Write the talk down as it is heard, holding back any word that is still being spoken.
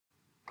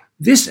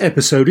This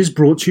episode is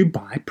brought to you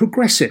by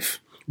Progressive,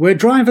 where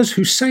drivers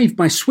who save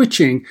by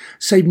switching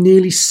save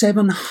nearly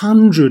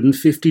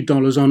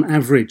 $750 on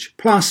average.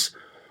 Plus,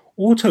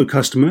 auto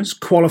customers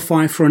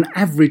qualify for an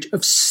average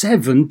of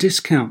 7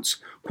 discounts.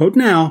 Quote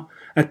now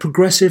at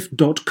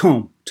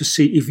progressive.com to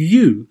see if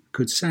you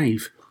could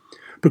save.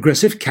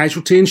 Progressive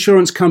Casualty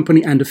Insurance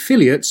Company and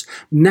affiliates,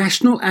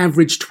 national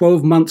average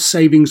 12-month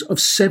savings of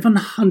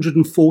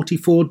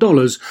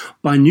 $744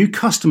 by new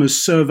customers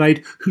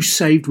surveyed who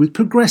saved with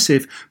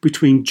Progressive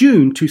between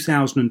June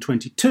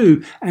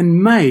 2022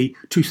 and May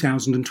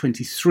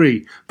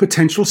 2023.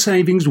 Potential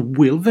savings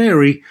will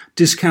vary.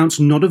 Discounts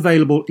not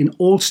available in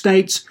all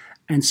states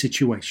and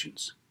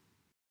situations.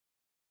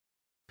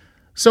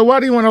 So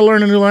why do you want to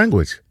learn a new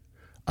language?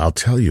 I'll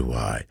tell you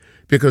why.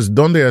 Because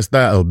 ¿Dónde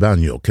está el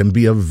baño? Can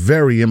be a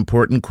very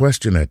important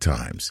question at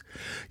times.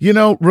 You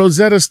know,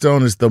 Rosetta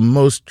Stone is the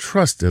most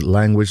trusted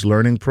language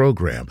learning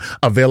program,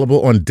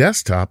 available on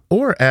desktop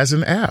or as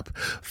an app.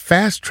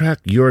 Fast-track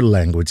your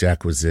language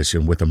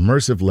acquisition with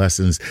immersive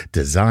lessons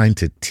designed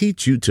to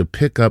teach you to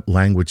pick up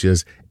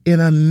languages in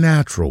a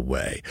natural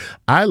way.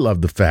 I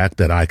love the fact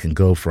that I can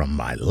go from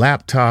my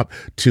laptop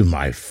to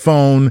my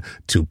phone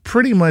to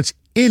pretty much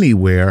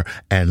anywhere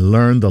and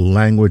learn the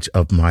language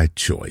of my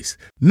choice.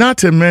 Not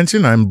to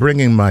mention, I'm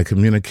bringing my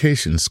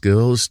communication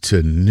skills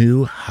to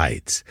new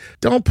heights.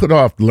 Don't put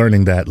off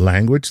learning that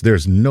language.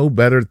 There's no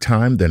better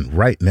time than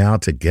right now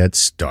to get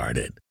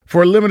started.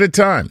 For a limited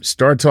time,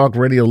 Star Talk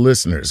Radio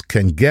listeners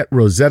can get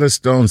Rosetta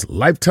Stone's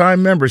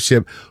lifetime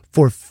membership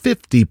for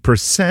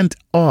 50%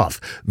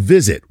 off.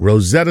 Visit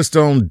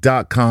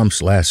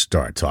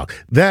rosettastone.com/StarTalk.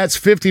 That's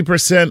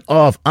 50%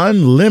 off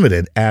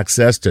unlimited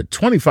access to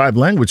 25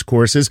 language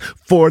courses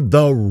for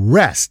the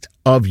rest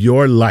of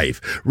your life.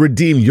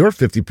 Redeem your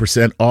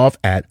 50% off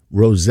at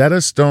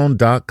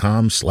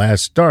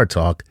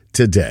rosettastone.com/StarTalk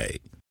today.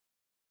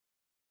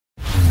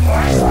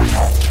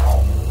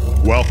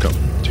 Welcome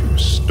to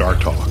Star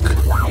Talk,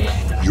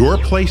 your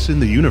place in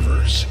the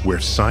universe where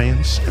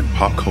science and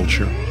pop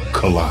culture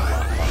collide.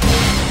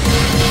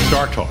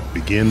 Star Talk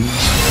begins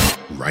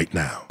right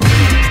now.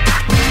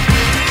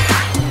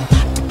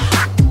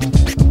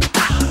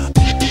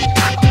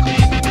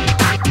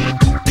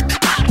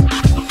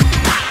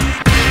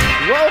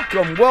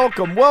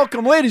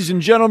 Welcome, ladies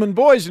and gentlemen,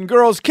 boys and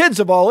girls, kids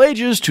of all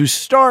ages, to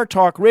Star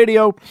Talk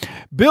Radio.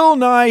 Bill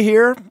Nye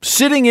here,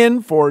 sitting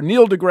in for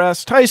Neil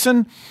deGrasse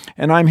Tyson,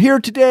 and I'm here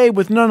today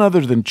with none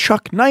other than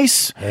Chuck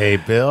Nice. Hey,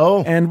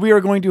 Bill. And we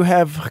are going to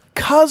have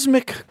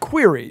cosmic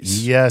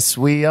queries. Yes,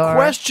 we are.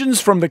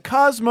 Questions from the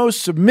cosmos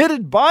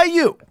submitted by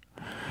you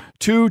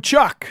to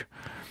Chuck.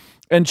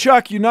 And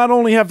Chuck, you not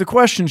only have the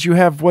questions, you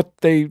have what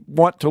they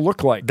want to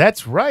look like.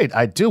 That's right.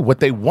 I do. What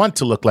they want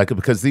to look like,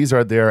 because these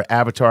are their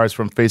avatars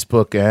from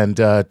Facebook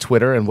and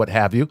Twitter and what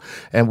have you.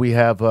 And we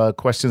have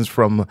questions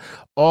from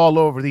all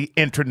over the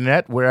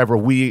internet, wherever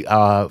we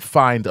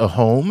find a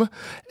home.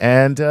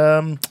 And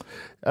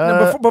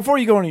now, before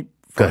you go any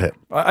further, go ahead.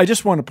 I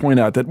just want to point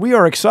out that we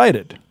are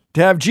excited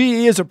to have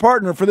GE as a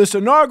partner for this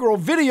inaugural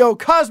video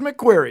Cosmic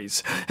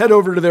Queries. Head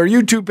over to their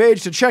YouTube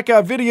page to check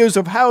out videos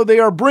of how they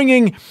are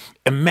bringing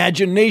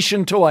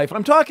imagination to life.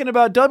 I'm talking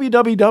about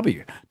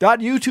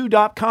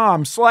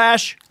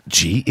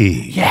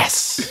www.youtube.com/GE.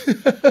 Yes.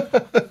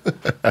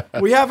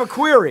 We have a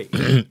query.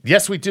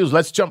 Yes, we do.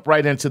 Let's jump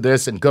right into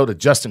this and go to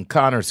Justin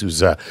Connors,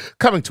 who's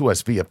coming to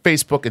us via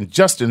Facebook. And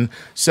Justin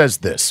says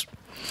this: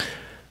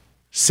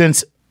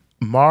 since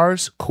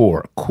Mars'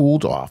 core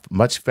cooled off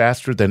much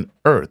faster than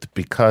Earth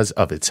because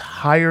of its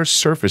higher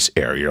surface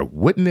area,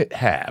 wouldn't it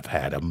have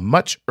had a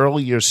much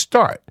earlier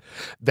start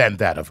than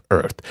that of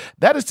Earth?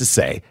 That is to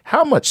say,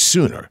 how much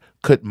sooner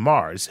could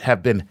Mars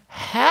have been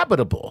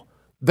habitable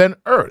than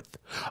Earth?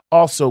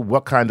 Also,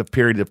 what kind of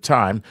period of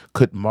time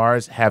could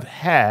Mars have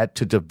had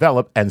to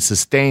develop and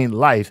sustain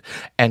life?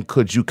 And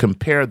could you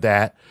compare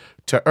that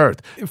to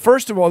Earth?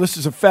 First of all, this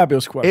is a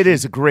fabulous question. It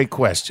is a great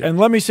question. And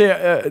let me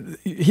say,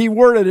 he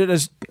worded it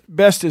as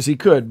best as he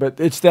could, but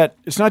it's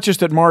not just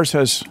that Mars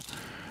has,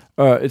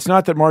 it's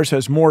not that Mars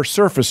has more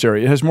surface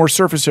area. It has more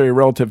surface area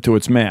relative to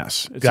its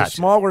mass. It's a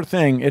smaller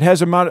thing. It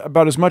has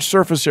about as much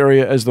surface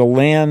area as the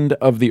land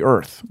of the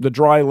Earth, the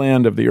dry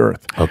land of the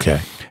Earth. Okay.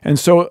 And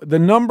so the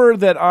number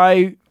that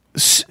I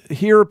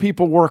hear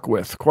people work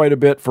with quite a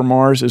bit for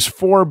Mars is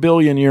 4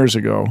 billion years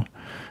ago.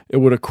 It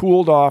would have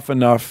cooled off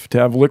enough to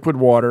have liquid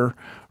water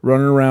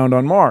running around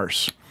on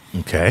Mars.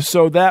 Okay.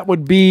 So that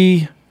would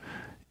be,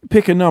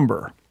 pick a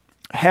number,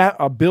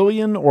 1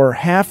 billion or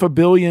 500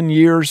 million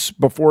years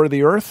before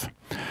the Earth.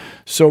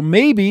 So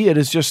maybe it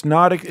is just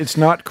it's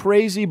not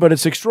crazy, but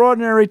it's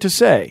extraordinary to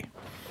say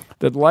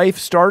that life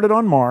started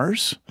on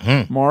Mars.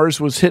 Mars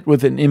was hit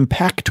with an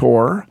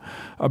impactor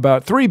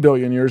about 3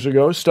 billion years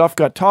ago. Stuff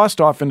got tossed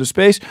off into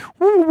space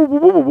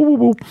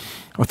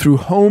through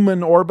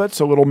Hohmann orbits,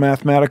 a little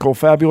mathematical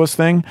fabulous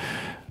thing.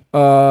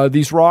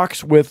 These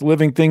rocks with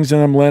living things in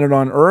them landed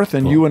on Earth,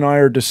 and you and I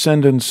are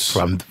descendants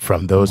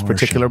from those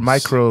particular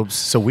microbes.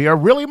 So we are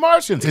really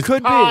Martians. It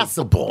could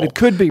possible. It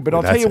could be, but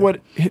I'll tell you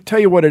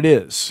what it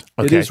is.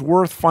 Okay. It is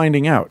worth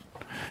finding out.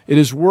 it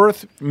is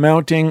worth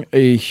mounting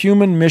a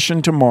human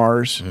mission to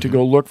Mars to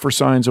go look for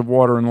signs of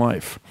water and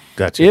life.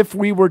 Gotcha. If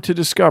we were to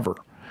discover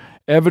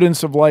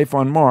evidence of life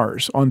on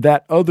Mars, on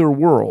that other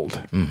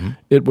world,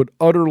 it would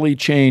utterly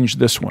change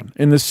this one.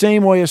 In the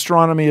same way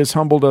astronomy has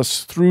humbled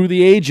us through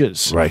the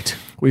ages. Right.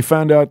 We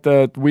found out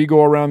that we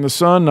go around the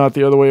sun, not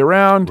the other way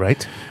around.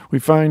 Right. We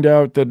find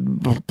out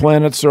that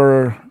planets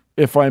are,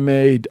 if I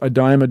may, a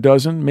dime a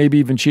dozen, maybe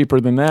even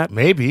cheaper than that.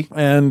 Maybe.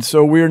 And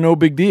so we're no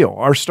big deal.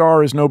 Our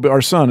sun is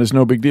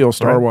no big deal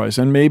star-wise.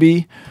 And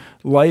maybe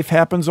life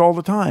happens all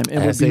the time.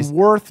 It would be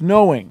worth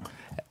knowing.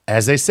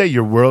 As they say,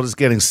 your world is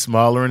getting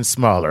smaller and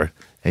smaller,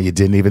 and you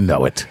didn't even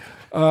know it.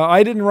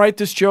 I didn't write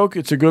this joke.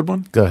 It's a good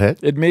one. Go ahead.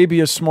 It may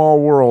be a small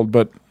world,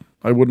 but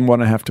I wouldn't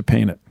want to have to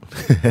paint it.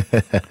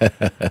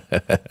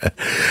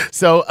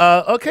 So,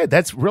 okay,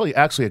 that's really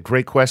actually a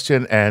great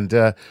question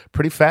and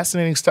pretty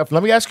fascinating stuff.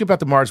 Let me ask you about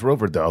the Mars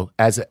rover, though,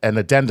 as an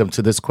addendum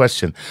to this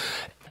question.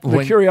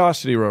 The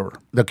Curiosity rover.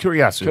 The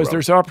Curiosity rover. Because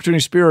there's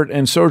Opportunity, Spirit,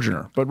 and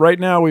Sojourner. But right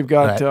now we've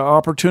got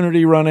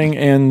Opportunity running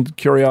and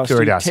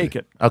Curiosity. Take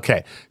it.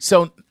 Okay.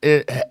 So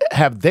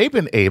have they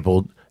been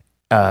able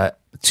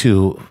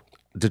to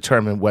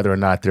determine whether or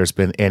not there's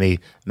been any,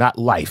 not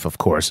life, of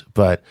course,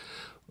 but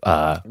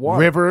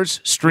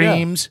rivers,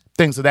 streams,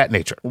 things of that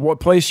nature? What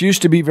place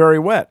used to be very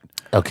wet.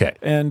 Okay.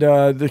 And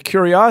the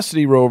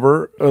Curiosity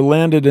rover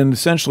landed in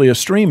essentially a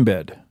stream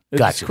bed.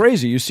 It's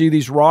crazy. You see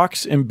these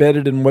rocks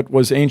embedded in what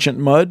was ancient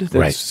mud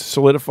that's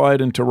solidified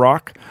into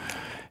rock.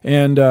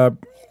 And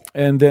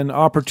then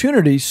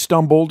Opportunity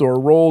stumbled or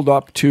rolled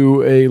up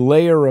to a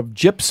layer of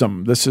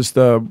gypsum. This is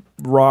the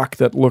rock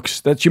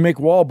that you make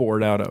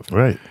wallboard out of.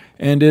 Right.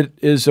 And it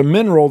is a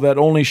mineral that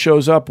only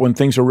shows up when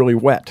things are really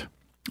wet,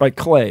 like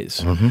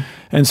clays.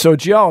 And so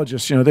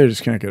geologists, they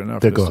just can't get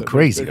enough. They're going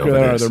crazy over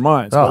out of their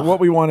minds. But what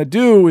we want to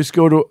do is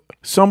go to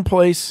some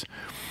place,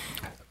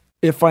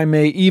 if I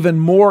may, even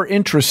more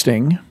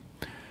interesting.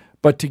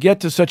 But to get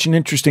to such an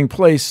interesting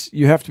place,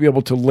 you have to be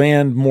able to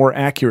land more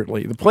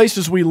accurately. The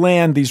places we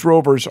land, these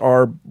rovers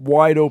are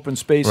wide open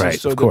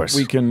spaces so that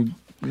we can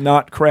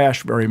not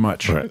crash very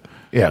much. Right.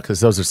 Yeah, because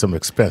those are some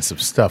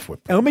expensive stuff. And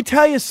let me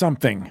tell you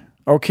something,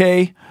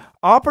 okay?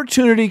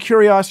 Opportunity,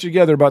 Curiosity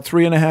together, about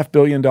 $3.5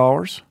 billion.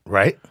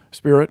 Right.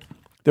 Spirit,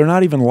 they're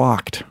not even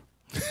locked.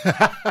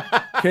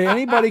 Okay,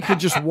 anybody could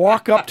just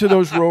walk up to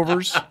those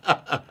rovers.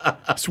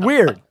 It's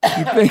weird.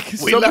 You think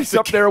somebody's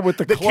up there with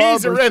the club. The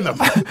keys are in them.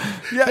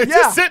 They're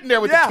just sitting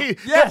there with the keys.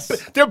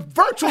 Yes. They're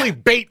virtually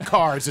bait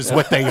cars is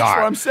what they are. That's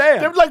what I'm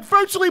saying. They're like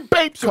virtually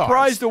bait cars.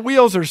 Surprised the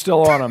wheels are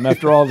still on them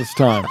after all this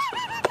time.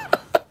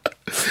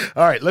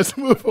 All right, let's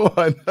move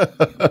on.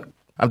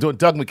 I'm doing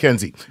Doug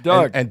McKenzie.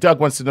 Doug. And Doug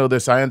wants to know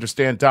this. I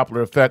understand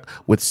Doppler effect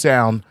with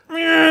sound.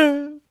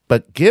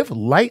 But give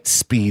light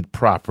speed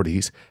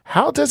properties.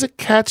 How does it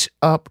catch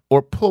up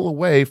or pull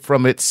away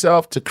from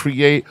itself to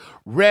create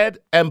red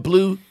and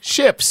blue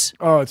ships?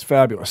 Oh, it's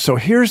fabulous. So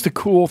here's the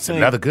cool thing.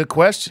 Another good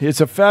question.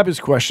 It's a fabulous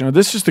question. Now,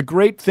 this is the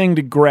great thing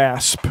to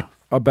grasp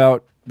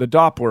about the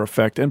Doppler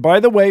effect. And by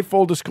the way,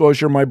 full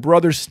disclosure, my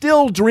brother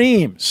still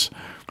dreams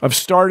of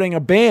starting a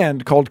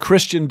band called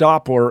Christian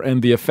Doppler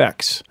and the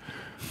Effects.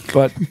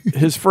 But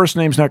his first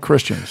name's not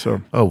Christian.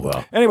 So. Oh,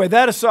 well. Anyway,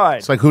 that aside.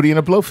 It's like Hootie and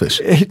a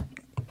Blowfish.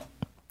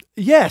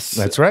 Yes.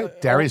 That's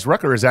right. Darius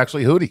Rucker is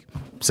actually Hootie.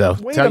 So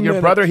tell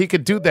your brother he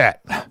could do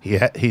that.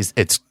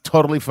 It's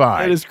totally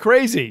fine. It is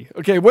crazy.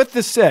 Okay, with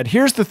this said,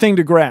 here's the thing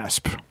to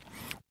grasp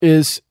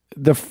is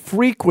the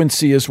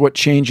frequency is what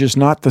changes,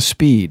 not the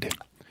speed.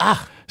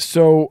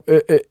 So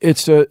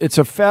it's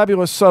a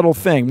fabulous, subtle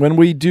thing. When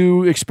we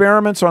do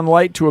experiments on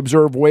light to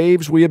observe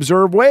waves, we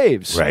observe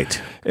waves.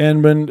 Right.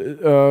 And when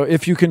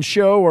if you can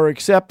show or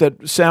accept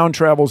that sound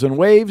travels in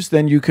waves,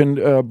 then you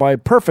can, by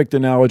perfect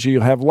analogy,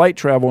 you'll have light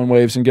travel in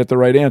waves and get the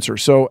right answer.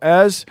 So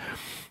as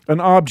an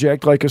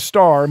object like a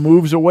star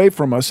moves away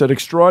from us at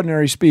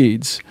extraordinary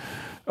speeds,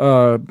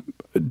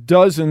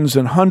 dozens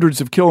and hundreds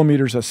of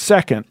kilometers a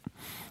second,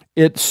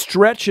 it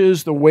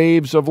stretches the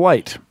waves of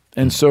light.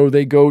 And so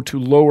they go to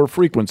lower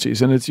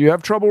frequencies. And if you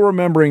have trouble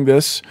remembering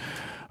this,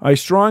 I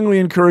strongly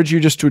encourage you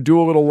just to do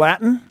a little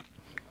Latin.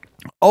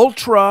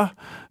 Ultra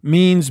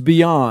means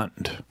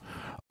beyond.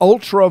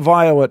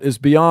 Ultraviolet is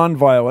beyond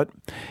violet.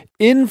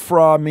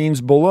 Infra means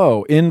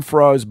below.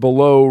 Infra is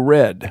below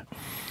red.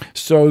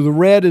 So the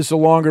red is the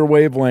longer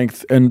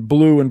wavelength, and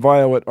blue and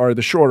violet are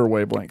the shorter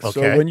wavelength. Okay.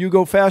 So when you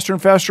go faster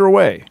and faster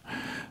away,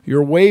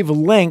 your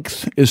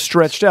wavelength is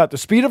stretched out. The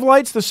speed of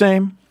light's the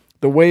same.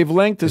 The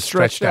wavelength is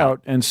stretched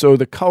out, and so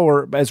the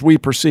color, as we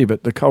perceive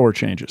it, the color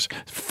changes.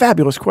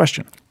 Fabulous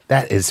question.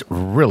 That is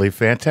really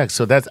fantastic.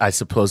 So I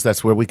suppose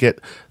that's where we get,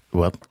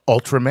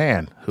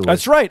 Ultraman.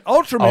 That's right.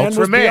 Ultraman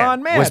was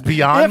beyond man. If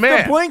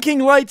the blinking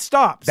light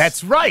stops.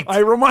 That's right. I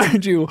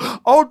remind you,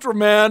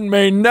 Ultraman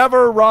may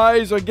never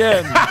rise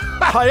again.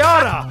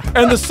 Hayata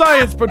and the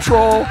Science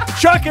Patrol.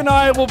 Chuck and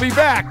I will be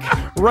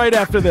back right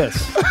after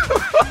this.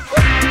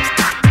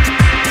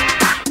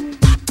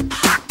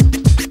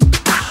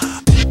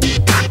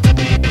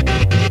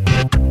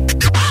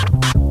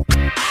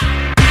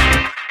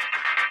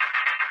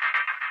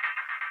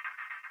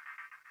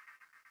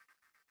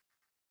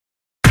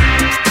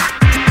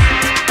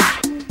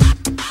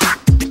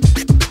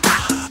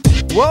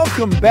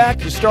 Welcome back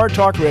to Star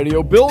Talk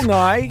Radio. Bill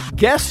Nye,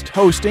 guest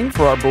hosting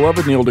for our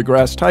beloved Neil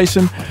deGrasse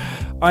Tyson.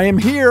 I am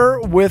here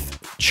with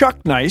Chuck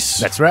Nice.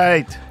 That's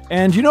right.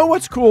 And you know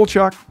what's cool,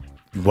 Chuck?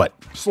 What?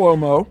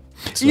 Slow-mo.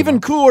 Even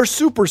cooler,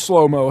 super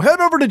slow-mo.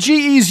 Head over to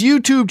GE's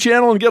YouTube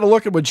channel and get a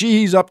look at what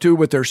GE's up to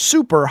with their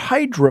super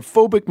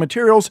hydrophobic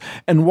materials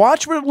and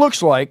watch what it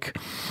looks like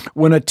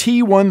when a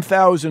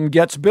T1000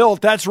 gets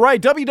built. That's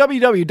right,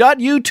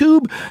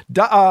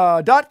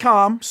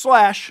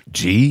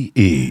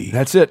 www.youtube.com/GE.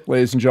 That's it,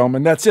 ladies and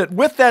gentlemen. That's it.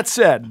 With that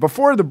said,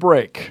 before the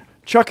break,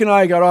 Chuck and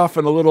I got off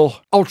on a little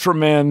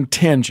Ultraman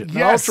tangent.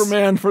 Yes.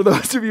 Ultraman, for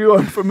those of you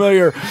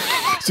unfamiliar,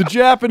 is a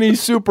Japanese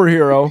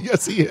superhero.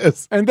 Yes, he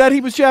is. And that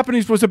he was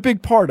Japanese was a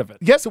big part of it.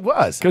 Yes, it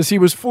was. Because he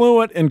was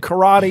fluent in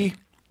karate.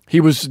 He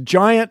was a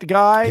giant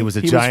guy. He was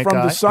a giant from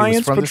guy. The Science He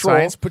was from Patrol. the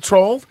Science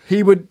Patrol.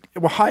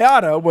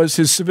 Hayata was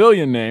his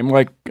civilian name,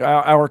 like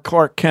our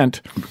Clark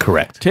Kent.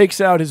 Correct.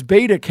 Takes out his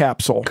beta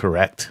capsule.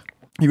 Correct.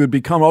 He would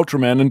become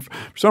Ultraman. And for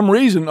some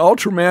reason,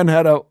 Ultraman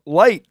had a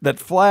light that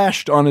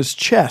flashed on his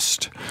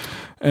chest.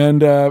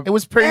 And it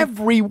was pretty.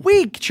 Every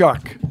week,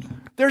 Chuck,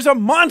 there's a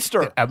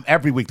monster.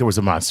 Every week there was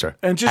a monster.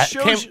 And just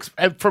shows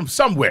from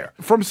somewhere.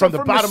 From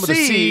the bottom of the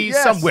sea,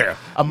 yes. somewhere.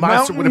 A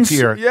monster would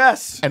appear.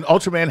 Yes. And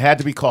Ultraman had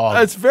to be called.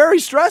 It's very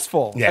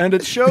stressful. Yeah. And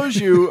it shows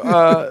you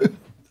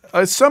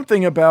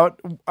something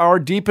about our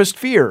deepest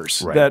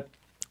fears, right. That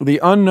the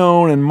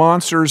unknown and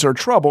monsters are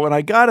trouble. And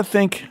I got to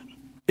think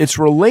it's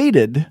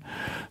related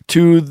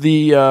to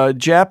the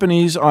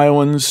Japanese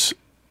islands'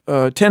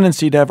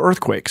 tendency to have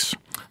earthquakes.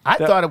 I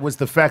thought it was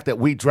the fact that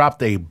we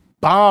dropped a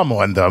bomb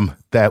on them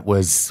that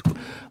was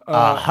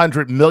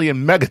 100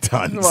 million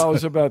megatons. Well, it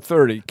was about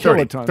 30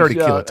 kilotons. 30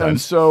 yeah. kilotons.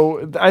 And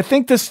so I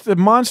think the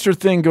monster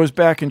thing goes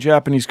back in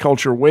Japanese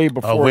culture way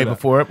before way that.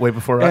 before it? Way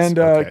before us? And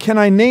Okay. can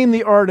I name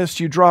the artist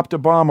you dropped a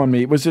bomb on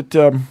me? Was it...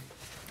 you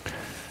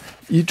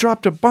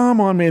dropped a bomb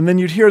on me, and then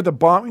you'd hear the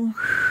bomb...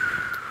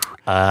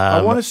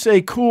 I want to say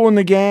Kool and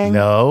the Gang.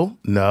 No.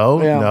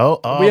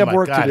 Oh, we have my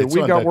work God. to do.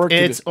 We've got work to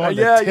do. It's on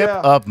the tip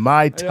of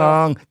my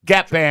tongue.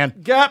 Gap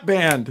Band. Gap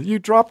Band. You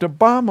dropped a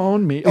bomb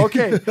on me.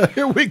 Okay.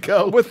 Here we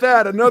go. With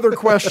that, another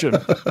question.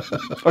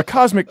 A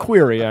cosmic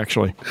query,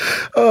 actually.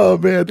 Oh,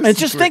 man. And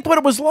just think what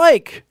it was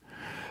like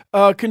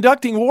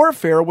conducting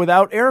warfare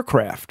without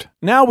aircraft.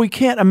 Now we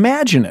can't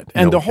imagine it.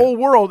 And the whole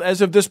world,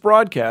 as of this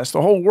broadcast,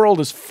 the whole world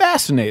is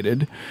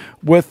fascinated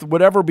with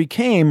whatever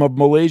became of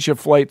Malaysia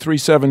Flight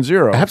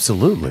 370.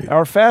 Absolutely.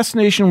 Our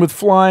fascination with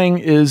flying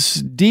is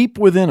deep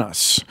within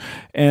us.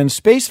 And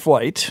space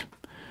flight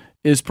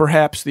is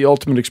perhaps the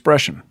ultimate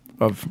expression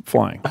of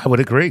flying. I would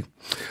agree.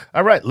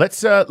 All right, let's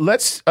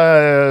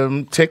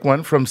take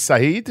one from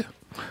Saeed,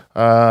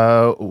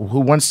 who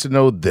wants to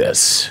know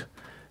this.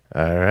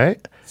 All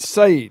right.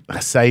 Saeed.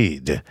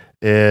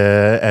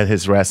 And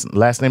his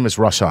last name is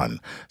Roshan.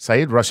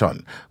 Saeed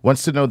Roshan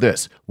wants to know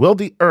this. Will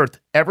the Earth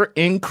ever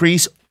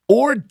increase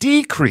or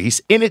decrease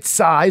in its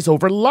size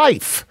over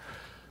life?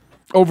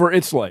 Over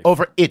its life.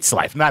 Over its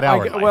life, not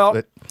our life.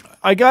 Well,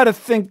 I got to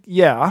think,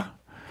 yeah.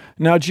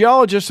 Now,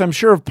 geologists, I'm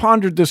sure, have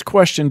pondered this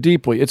question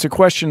deeply. It's a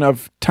question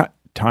of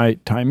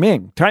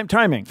timing.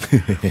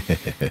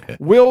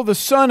 Will the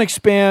sun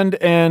expand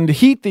and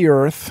heat the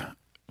Earth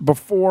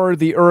before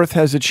the Earth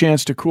has a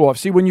chance to cool off?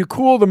 See, when you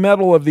cool the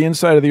metal of the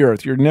inside of the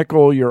Earth, your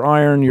nickel, your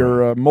iron,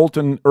 your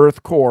molten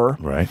Earth core,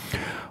 right?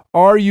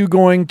 Are you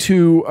going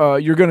to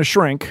you're going to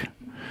shrink?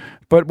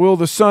 But will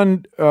the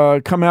sun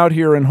come out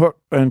here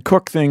and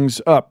cook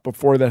things up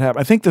before that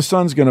happens? I think the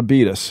sun's going to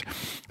beat us.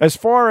 As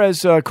far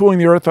as cooling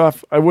the Earth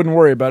off, I wouldn't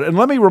worry about it. And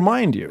let me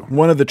remind you,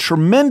 one of the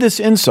tremendous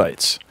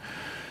insights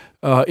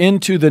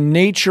into the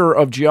nature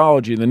of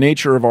geology, the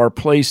nature of our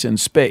place in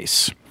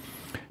space.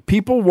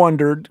 People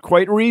wondered,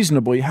 quite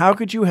reasonably, how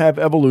could you have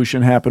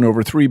evolution happen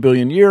over 3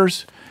 billion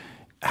years?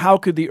 How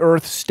could the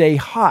Earth stay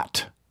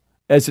hot,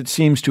 as it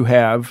seems to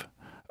have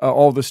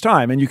all this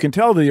time? And you can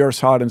tell the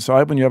Earth's hot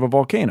inside when you have a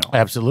volcano.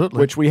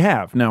 Absolutely. Which we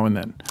have now and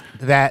then.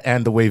 That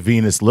and the way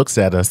Venus looks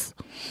at us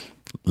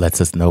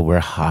lets us know we're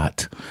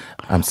hot.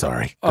 I'm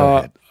sorry. Go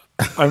ahead.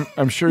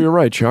 I'm sure you're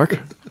right, Chuck.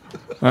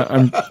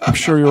 I'm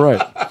sure you're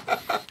right.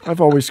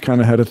 I've always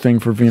kind of had a thing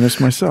for Venus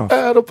myself.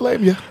 I don't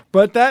blame you.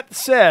 But that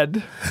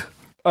said...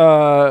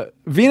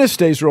 Venus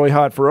stays really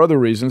hot for other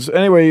reasons.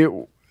 Anyway,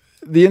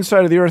 the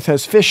inside of the Earth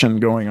has fission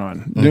going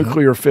on,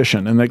 nuclear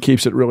fission, and that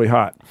keeps it really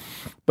hot.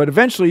 But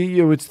eventually,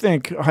 you would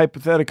think,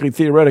 hypothetically,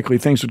 theoretically,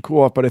 things would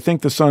cool off, but I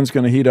think the sun's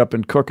going to heat up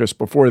and cook us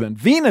before then.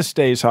 Venus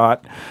stays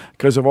hot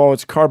because of all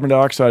its carbon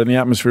dioxide in the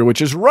atmosphere, which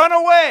is run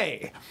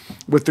away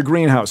with the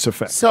greenhouse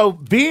effect. So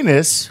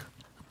Venus,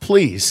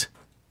 please,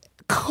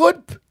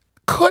 could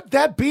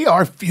that be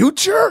our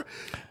future?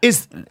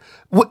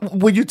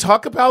 When you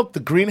talk about the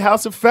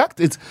greenhouse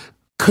effect,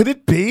 could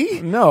it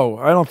be? No,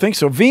 I don't think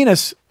so.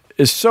 Venus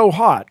is so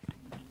hot.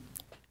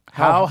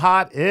 How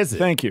hot is it?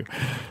 Thank you.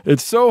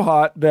 It's so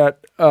hot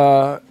that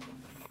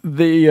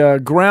the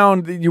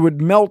ground, you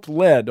would melt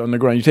lead on the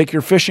ground. You take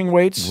your fishing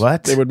weights.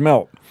 What? They would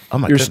melt. Oh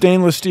my Your goodness.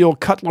 stainless steel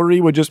cutlery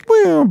would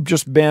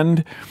just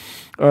bend.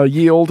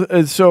 yield.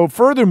 So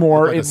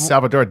furthermore, Like a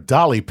Salvador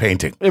Dali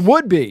painting. it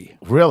would be.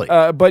 Really?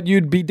 But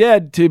you'd be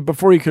dead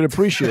before you could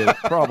appreciate it,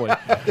 probably.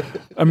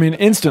 I mean,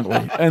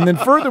 instantly. And then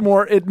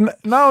furthermore, it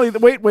not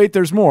only, wait,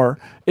 there's more.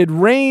 It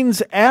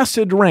rains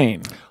acid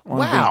rain. On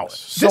Wow.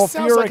 Venus. This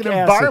sounds like an Sulfuric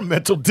acid.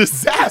 environmental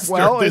disaster,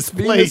 Well, this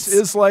Venus place.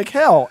 is like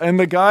hell. And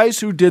the guys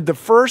who did the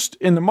first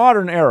in the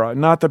modern era,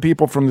 not the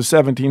people from the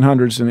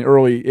 1700s and the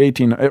early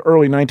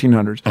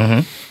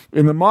 1900s.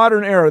 In the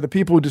modern era, the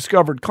people who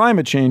discovered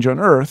climate change on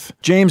Earth,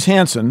 James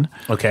Hansen,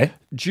 Okay.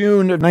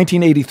 June of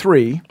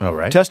 1983, All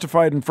right.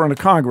 testified in front of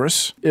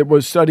Congress. It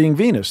was studying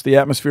Venus, the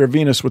atmosphere of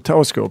Venus with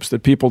telescopes,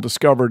 that people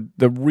discovered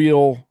the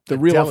real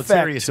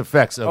Deleterious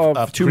effects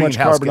of too much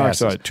greenhouse carbon gases.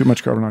 dioxide. Too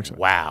much carbon dioxide.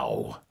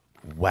 Wow.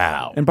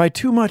 And by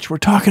too much, we're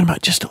talking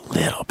about just a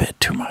little bit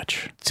too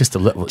much. Just a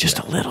little. Just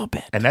a little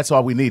bit. And that's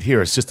all we need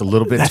here is just a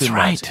little bit That's too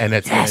right. much. And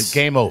it's Yes.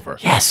 game over.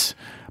 Yes,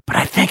 but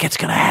I think it's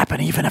going to happen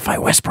even if I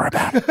whisper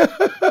about it.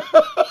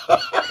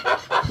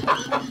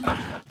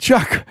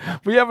 Chuck,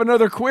 we have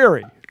another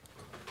query.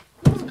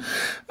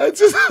 I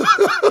just,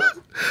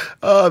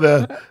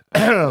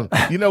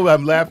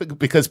 I'm laughing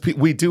because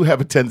we do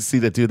have a tendency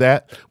to do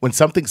that. When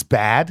something's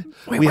bad,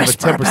 we have a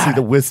whisper tendency about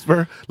to it.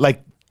 whisper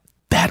like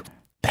that.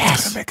 That's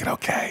Yes. gonna make it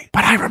okay.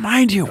 But I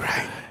remind you,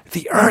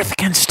 the Earth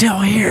can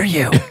still hear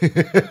you.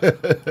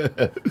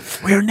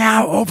 We're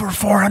now over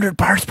 400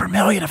 parts per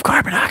million of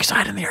carbon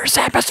dioxide in the Earth's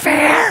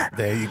atmosphere.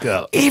 There you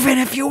go. Even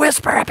if you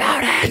whisper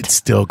about it. It's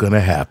still gonna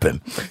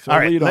happen. All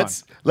right, lead on.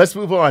 let's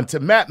move on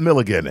to Matt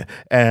Milligan,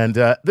 and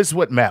this is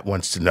what Matt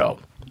wants to know: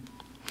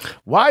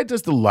 why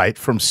does the light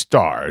from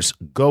stars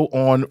go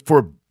on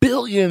for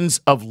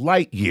billions of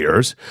light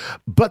years,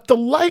 but the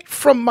light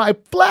from my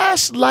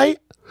flashlight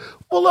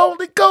will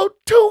only go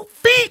 2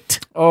 feet?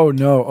 Oh,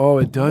 no. Oh,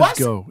 it does What's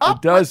go. up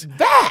It does. with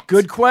that?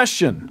 Good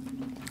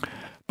question.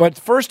 But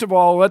first of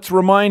all, let's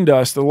remind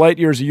us the light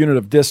year is a unit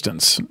of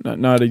distance,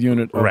 not a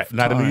unit of Right,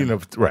 not time. a unit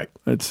of right,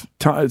 It's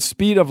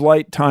speed of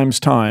light times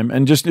time.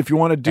 And just if you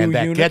want to do and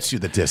that units, gets you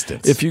the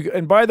distance.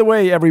 and by the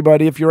way,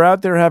 everybody, if you're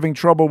out there having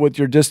trouble with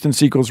your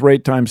distance equals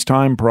rate times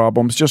time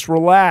problems, just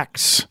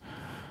relax.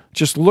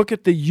 Just look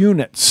at the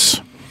units.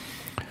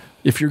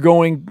 If you're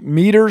going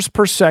meters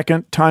per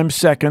second times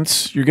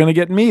seconds, you're going to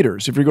get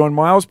meters. If you're going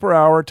miles per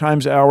hour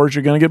times hours,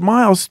 you're going to get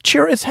miles.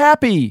 Cheer, it's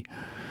happy.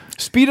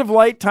 Speed of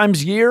light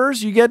times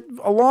years, you get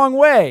a long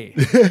way.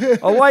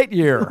 A light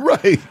year.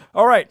 right.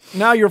 All right,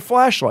 now your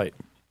flashlight.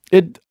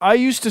 I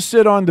used to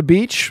sit on the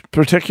beach,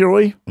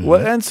 particularly,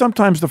 and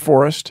sometimes the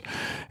forest,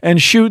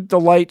 and shoot the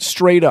light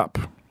straight up,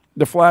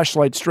 the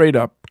flashlight straight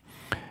up,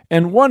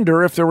 and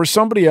wonder if there was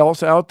somebody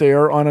else out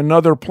there on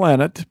another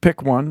planet,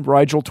 pick one,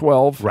 Rigel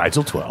 12,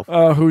 Rigel 12.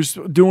 who's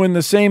doing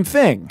the same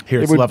thing.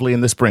 Here it's lovely in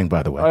the spring,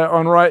 by the way.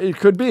 It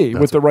could be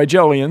with the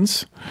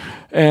Rigelians.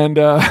 And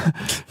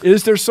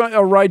is there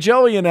a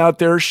Rigelian out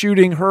there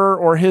shooting her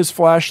or his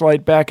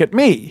flashlight back at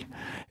me?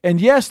 And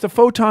yes, the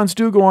photons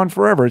do go on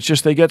forever. It's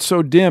just they get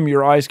so dim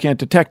your eyes can't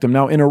detect them.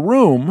 Now, in a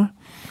room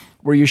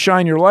where you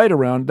shine your light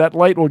around, that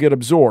light will get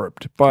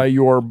absorbed by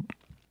your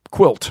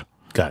quilt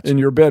Gotcha. in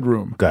your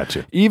bedroom.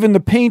 Gotcha. Even the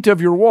paint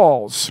of your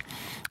walls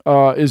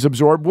is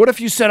absorbed. What if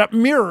you set up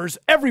mirrors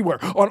everywhere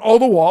on all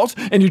the walls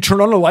and you turn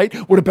on a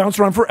light? Would it bounce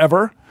around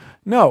forever?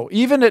 No,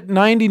 even at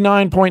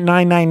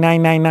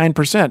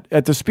 99.99999%,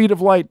 at the speed of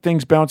light,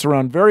 things bounce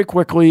around very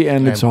quickly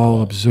and it's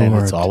all absorbed.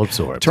 And it's all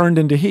absorbed. Turned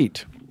into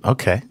heat.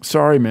 Okay.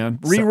 Sorry, man.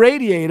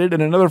 Re-radiated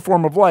in another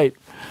form of light,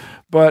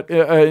 but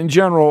in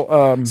general...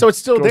 So it's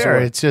still goes there.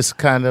 away. It's just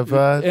kind of...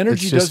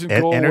 Energy it's just,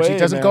 doesn't go energy away,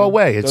 doesn't man. go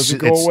away. It's, Doesn't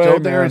it's go away, still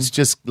there. man. It's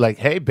just like,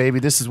 hey, baby,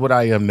 this is what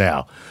I am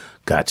now.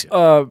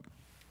 Gotcha.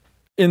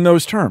 in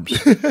those terms.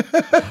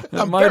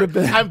 That might have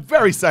been... I'm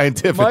very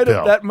scientific,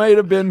 Bill. That might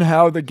have been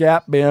how the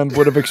Gap Band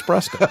would have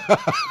expressed it.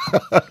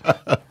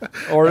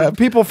 Or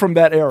people from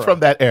that era. From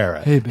that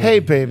era. Hey,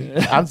 baby.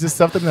 I'm just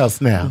something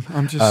else now.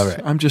 I'm just All right.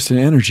 I'm just an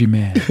energy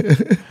man.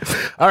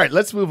 All right,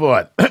 let's move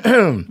on.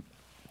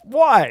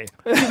 Why?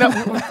 We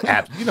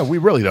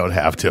really don't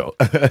have to.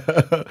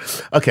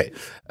 Okay.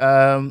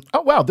 Oh,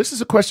 wow. This is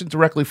a question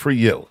directly for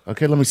you.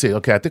 Okay, let me see.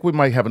 Okay, I think we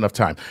might have enough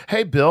time.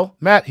 Hey, Bill.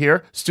 Matt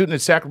here, student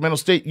at Sacramento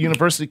State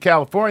University,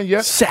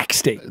 California. Sac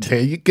State. There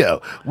you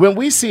go. When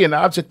we see an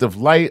object of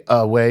light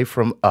away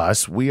from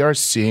us, we are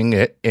seeing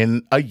it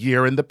in a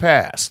year in the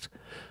past.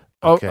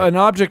 Okay. An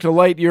object a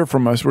light year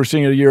from us, we're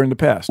seeing it a year in the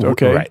past.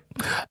 Okay. Right.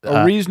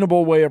 A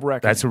reasonable way of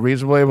reckoning. That's a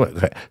reasonable way.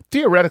 Okay.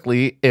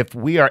 Theoretically, if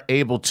we are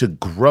able to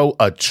grow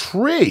a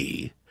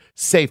tree,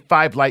 say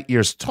 5 light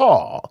years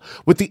tall,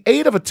 with the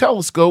aid of a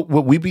telescope,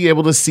 will we be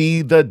able to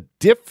see the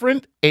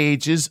different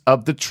ages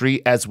of the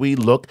tree as we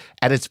look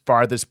at its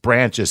farthest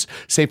branches?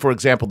 Say, for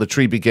example, the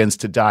tree begins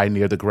to die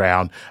near the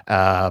ground,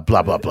 blah,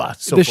 blah, blah.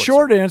 The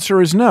short answer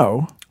is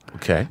no.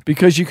 Okay.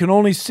 Because you can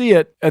only see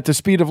it at the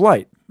speed of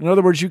light. In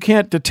other words, you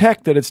can't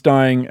detect that it's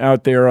dying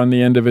out there on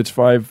the end of its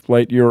 5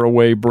 light year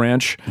away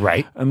branch.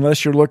 Right.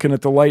 Unless you're looking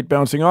at the light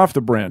bouncing off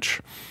the branch.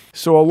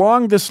 So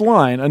along this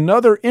line,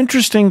 another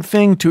interesting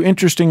thing to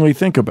interestingly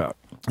think about.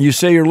 You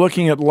say you're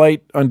looking at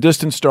light on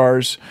distant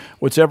stars.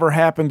 What's ever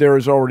happened there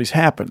has already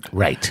happened.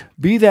 Right.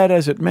 Be that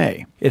as it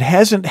may, it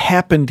hasn't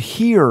happened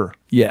here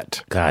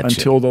yet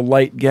until the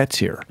light gets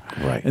here.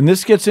 Right. And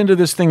this gets into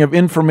this thing of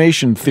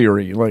information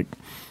theory. Like,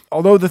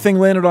 although the thing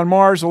landed on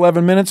Mars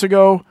 11 minutes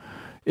ago,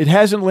 it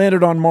hasn't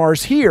landed on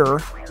Mars here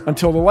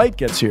until the light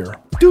gets here.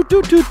 We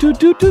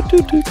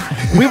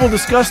will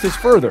discuss this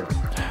further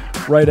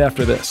right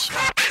after this.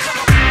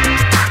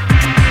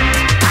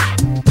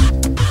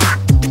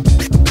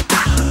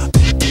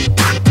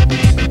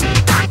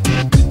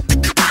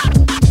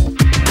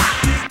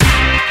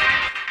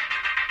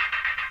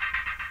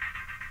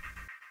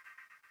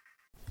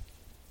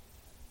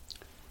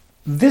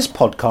 This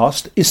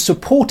podcast is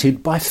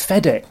supported by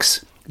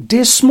FedEx.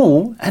 Dear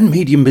small and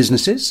medium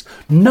businesses,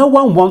 no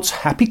one wants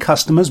happy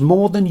customers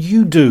more than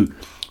you do.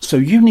 So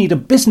you need a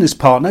business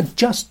partner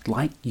just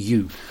like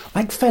you,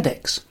 like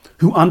FedEx,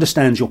 who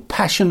understands your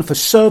passion for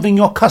serving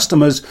your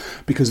customers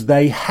because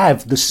they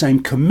have the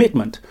same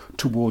commitment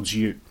towards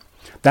you.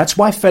 That's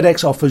why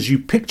FedEx offers you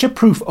picture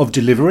proof of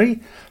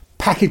delivery,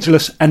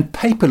 packageless and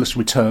paperless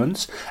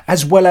returns,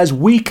 as well as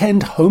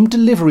weekend home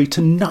delivery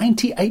to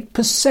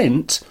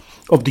 98%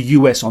 of the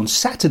US on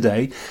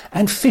Saturday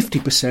and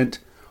 50%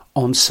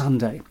 on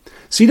Sunday.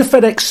 See the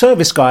FedEx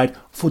service guide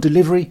for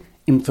delivery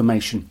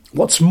information.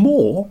 What's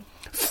more,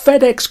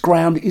 FedEx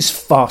Ground is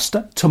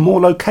faster to more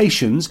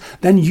locations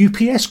than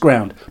UPS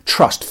Ground.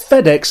 Trust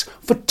FedEx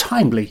for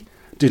timely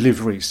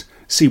deliveries.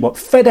 See what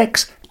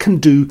FedEx can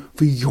do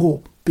for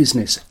your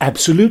business.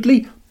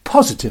 Absolutely,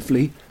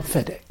 positively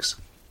FedEx.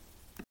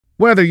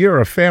 Whether you're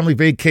a family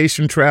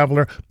vacation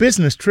traveler,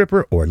 business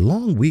tripper, or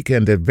long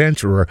weekend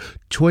adventurer,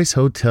 Choice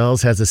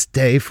Hotels has a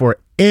stay for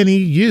any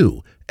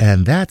you.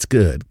 And that's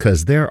good,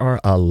 because there are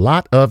a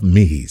lot of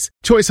me's.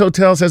 Choice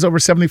Hotels has over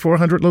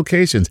 7,400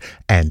 locations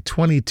and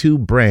 22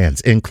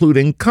 brands,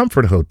 including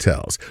Comfort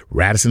Hotels,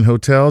 Radisson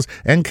Hotels,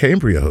 and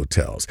Cambria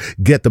Hotels.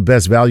 Get the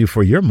best value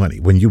for your money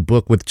when you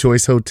book with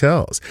Choice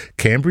Hotels.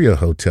 Cambria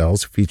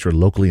Hotels feature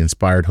locally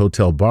inspired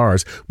hotel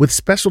bars with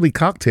specialty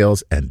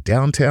cocktails and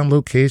downtown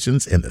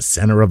locations in the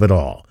center of it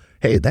all.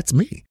 Hey, that's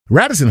me.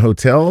 Radisson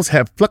Hotels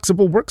have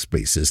flexible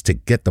workspaces to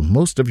get the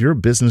most of your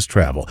business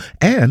travel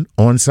and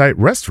on-site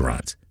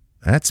restaurants.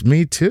 That's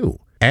me too.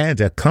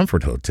 And at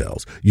Comfort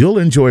Hotels, you'll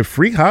enjoy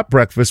free hot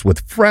breakfast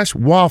with fresh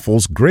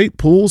waffles, great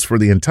pools for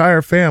the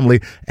entire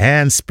family,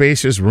 and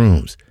spacious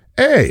rooms.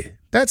 Hey,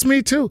 that's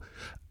me too.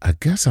 I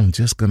guess I'm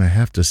just going to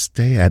have to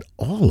stay at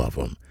all of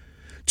them.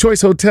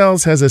 Choice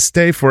Hotels has a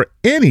stay for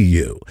any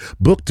you.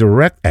 Book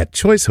direct at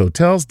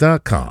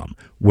choicehotels.com,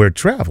 where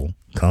travel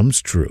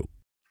comes true.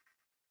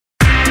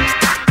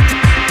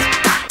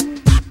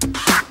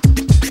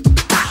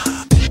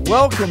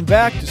 Welcome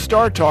back to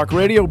Star Talk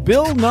Radio.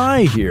 Bill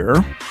Nye here,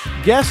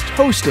 guest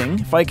hosting,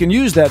 if I can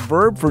use that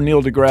verb, for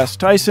Neil deGrasse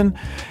Tyson.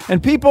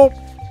 And people,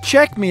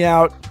 check me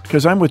out,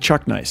 because I'm with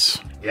Chuck Nice.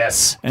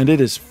 Yes. And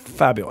it is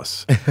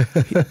fabulous.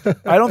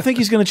 I don't think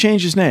he's going to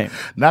change his name.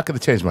 Not going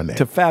to change my name.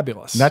 To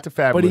Fabulous. Not to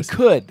Fabulous. But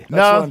he could. That's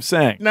what I'm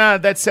saying. No,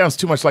 that sounds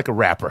too much like a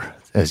rapper.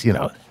 As you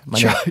know,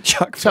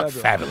 Chuck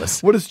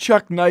Fabulous. What does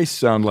Chuck Nice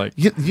sound like?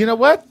 You know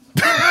what?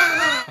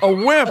 A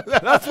wimp.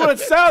 That's what it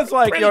sounds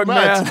like, young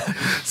man.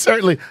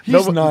 Certainly.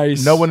 He's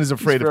nice. No one is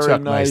afraid He's of very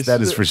Chuck Nice. That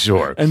is for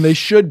sure. And they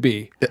should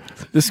be.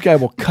 This guy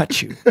will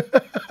cut you.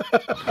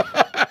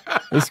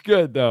 It's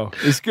good, though.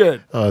 It's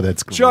good. Oh,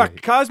 that's cool.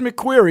 Chuck, Cosmic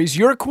Queries,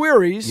 your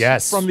queries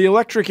from the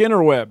electric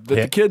interweb that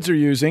the kids are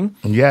using.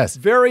 Yes.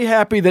 Very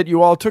happy that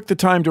you all took the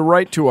time to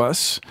write to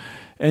us.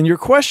 And your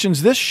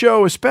questions, this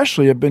show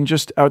especially, have been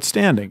just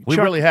outstanding. We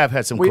Chuck, really have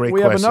had some great questions.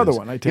 We have another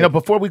one.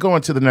 Before we go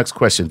on to the next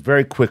question,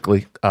 very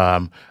quickly,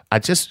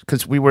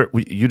 because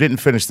you didn't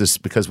finish this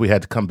because we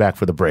had to come back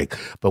for the break,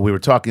 but we were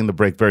talking the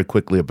break very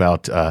quickly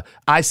about,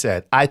 I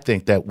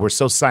think that we're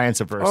so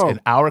science averse in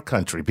our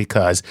country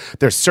because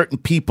there's certain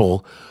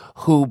people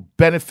who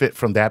benefit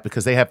from that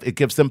because it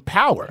gives them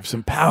power.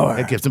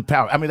 It gives them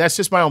power. I mean, that's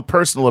just my own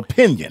personal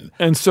opinion.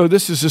 And so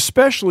this is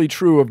especially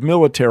true of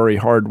military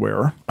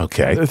hardware.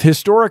 Okay.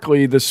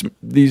 Historically,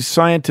 these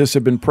scientists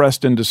have been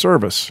pressed into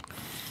service.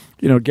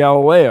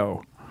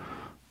 Galileo,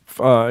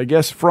 I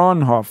guess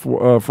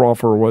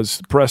Fraunhofer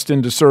was pressed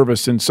into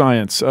service in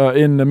science,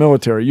 in the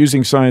military,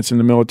 using science in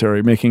the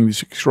military, making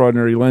these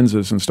extraordinary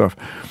lenses and stuff.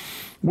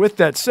 With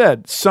that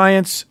said,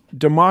 science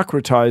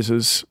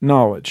democratizes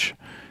knowledge.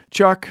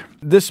 Chuck,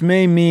 this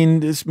may mean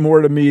this more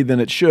to me than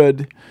it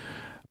should,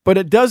 but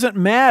it doesn't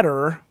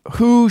matter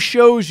who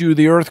shows you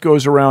the Earth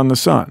goes around the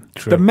sun.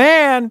 True. The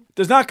man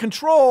does not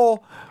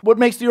control what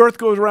makes the Earth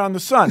go around the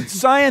sun.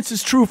 Science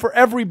is true for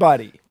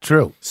everybody.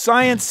 True.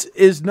 Science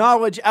is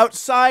knowledge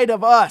outside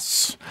of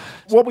us.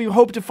 What we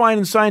hope to find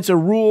in science are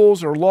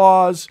rules or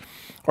laws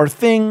or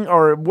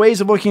ways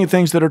of looking at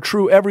things that are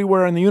true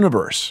everywhere in the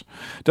universe.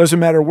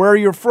 Doesn't matter where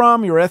you're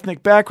from, your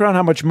ethnic background,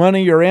 how much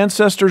money your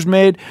ancestors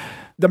made.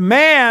 The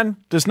man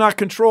does not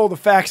control the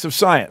facts of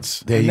science.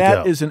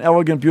 That is an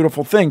elegant,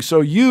 beautiful thing.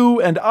 So you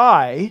and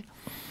I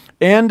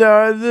and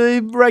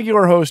the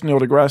regular host, Neil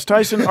deGrasse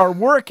Tyson, are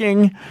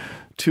working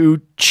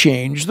to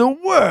change the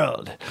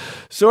world.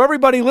 So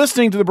everybody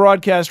listening to the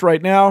broadcast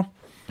right now,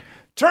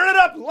 turn it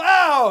up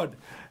loud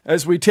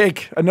as we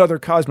take another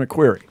cosmic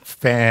query.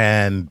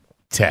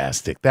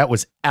 Fantastic. That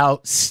was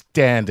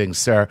outstanding,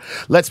 sir.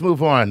 Let's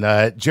move on.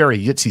 Jerry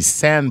Yitzi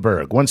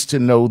Sandberg wants to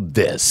know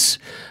this.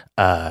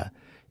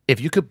 If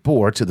you could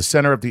bore to the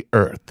center of the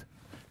earth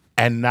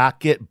and not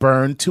get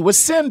burned to a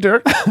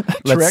cinder,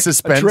 let's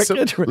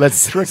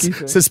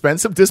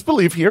suspend some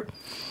disbelief here,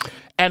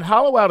 and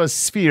hollow out a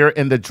sphere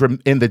in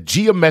the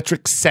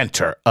geometric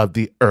center of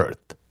the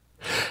earth,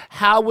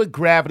 how would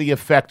gravity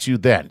affect you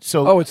then?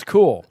 So, it's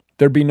cool.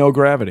 There'd be no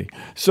gravity.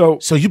 So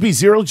you'd be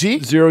 0G?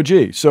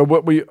 0G. So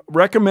what we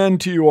recommend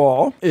to you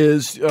all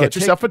is... get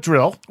yourself a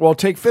drill. Well,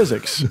 take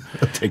physics.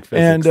 Take physics.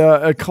 And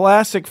a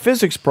classic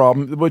physics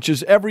problem, which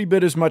is every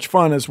bit as much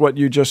fun as what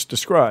you just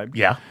described,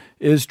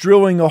 is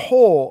drilling a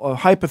hole, a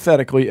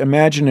hypothetically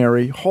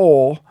imaginary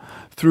hole,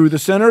 through the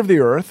center of the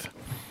earth,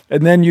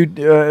 and then you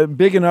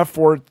big enough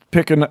for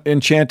pick an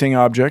enchanting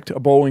object,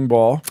 a bowling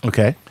ball,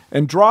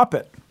 and drop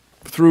it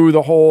through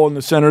the hole in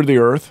the center of the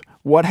earth.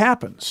 What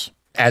happens?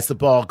 As the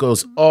ball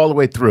goes all the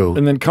way through.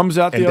 And then comes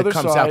out the other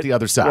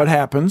side. What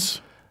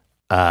happens?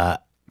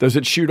 Does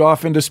it shoot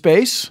off into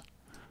space?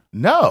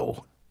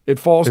 No. It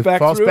falls back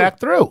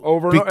through.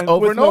 Over and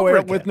over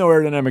again. With no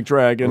aerodynamic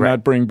drag and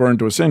not being burned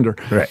to a cinder.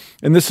 Right.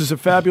 And this is a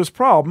fabulous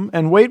problem.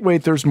 And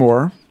wait, there's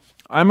more.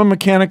 I'm a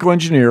mechanical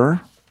engineer.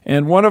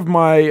 And one of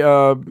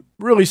my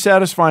really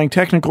satisfying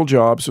technical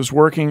jobs is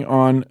working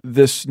on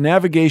this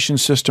navigation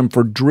system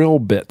for drill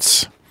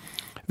bits.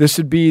 This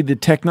would be the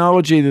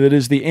technology that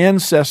is the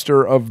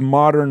ancestor of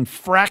modern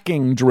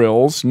fracking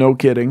drills, no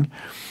kidding,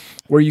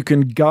 where you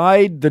can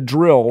guide the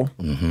drill,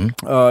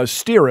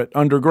 steer it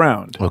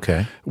underground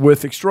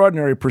with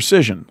extraordinary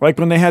precision. Like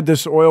when they had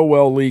this oil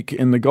well leak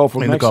in the Gulf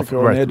of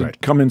Mexico and they had to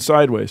come in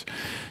sideways.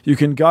 You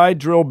can guide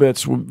drill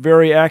bits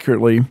very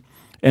accurately,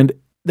 and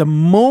the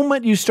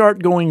moment you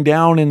start going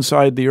down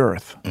inside the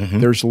earth,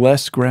 there's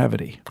less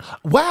gravity.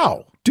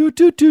 Wow. And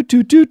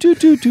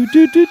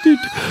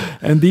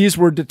these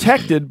were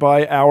detected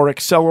by our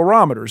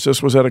accelerometers.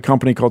 This was at a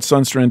company called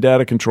Sunstrand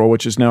Data Control,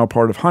 which is now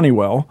part of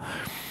Honeywell.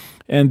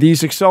 And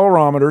these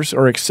accelerometers,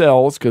 or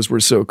accels, because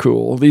we're so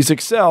cool, these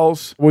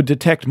accels would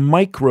detect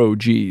micro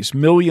Gs,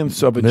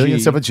 millionths of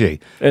a G.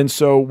 And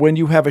so when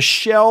you have a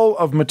shell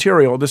of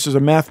material, this is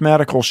a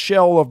mathematical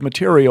shell of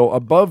material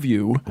above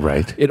you,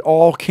 it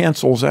all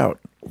cancels out.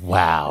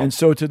 Wow. And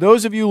so to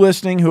those of you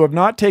listening who have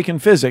not taken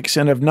physics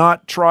and have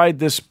not tried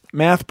this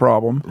math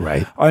problem,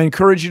 I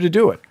encourage you to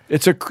do it.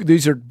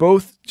 These are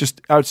both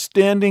just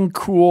outstanding,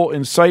 cool,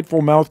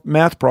 insightful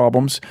math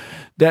problems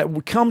that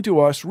would come to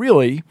us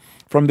really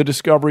from the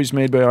discoveries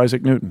made by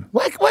Isaac Newton.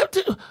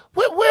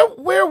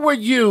 Where were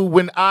you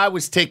when I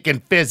was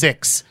taking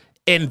physics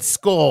in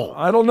school?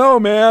 I don't know,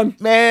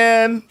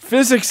 man.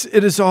 Physics,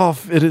 it is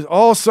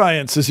all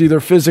science is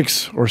either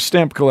physics or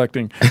stamp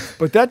collecting.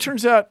 But that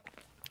turns out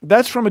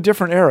that's from a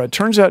different era. It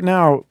turns out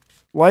now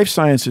life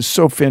science is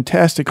so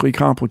fantastically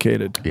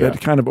complicated that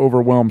it kind of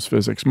overwhelms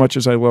physics, much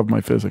as I love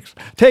my physics.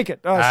 Take it.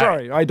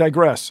 Sorry, I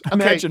digress.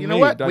 Okay, you know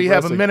what? We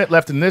have a minute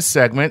left in this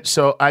segment,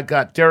 so I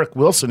got Derek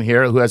Wilson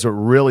here who has a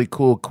really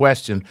cool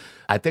question.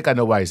 I think I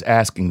know why he's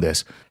asking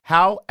this.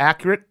 How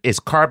accurate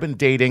is carbon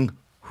dating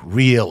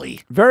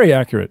really? Very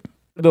accurate.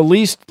 The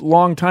least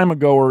long time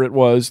agoer it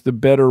was, the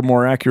better,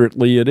 more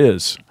accurately it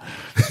is.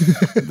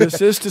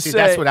 This is to say...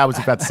 That's what I was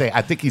about to say.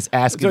 I think he's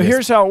asking So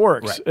here's how it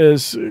works.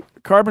 Is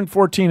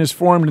carbon-14 is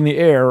formed in the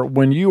air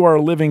when you are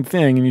a living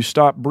thing and you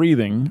stop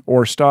breathing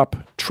or stop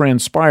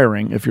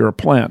transpiring if you're a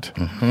plant.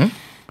 The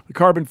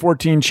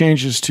carbon-14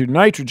 changes to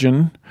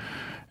nitrogen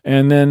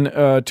and then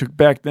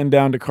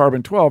down to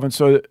carbon-12. And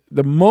so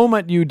the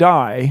moment you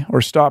die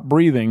or stop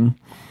breathing,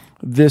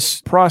 this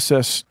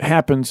process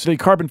happens. The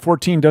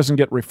carbon-14 doesn't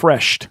get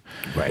refreshed.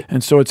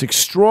 And so it's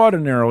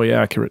extraordinarily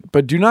accurate.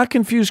 But do not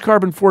confuse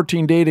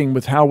carbon-14 dating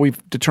with how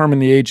we've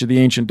determined the age of the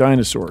ancient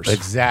dinosaurs.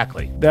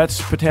 Exactly.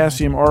 That's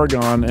potassium,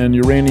 argon, and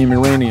uranium,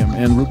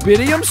 and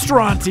rubidium,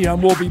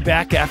 strontium. We'll be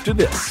back after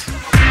this.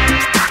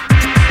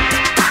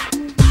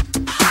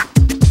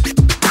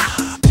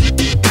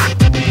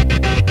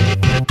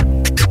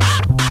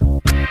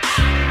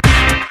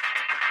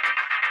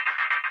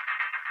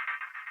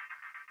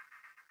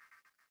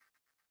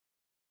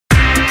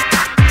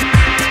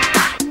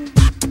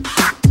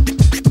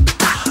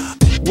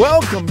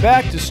 Welcome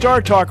back to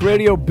Star Talk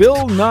Radio.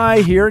 Bill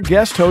Nye here,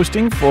 guest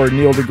hosting for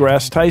Neil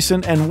deGrasse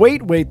Tyson. And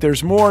wait,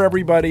 there's more,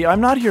 everybody.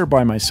 I'm not here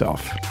by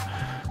myself.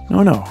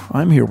 No,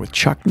 I'm here with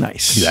Chuck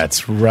Nice.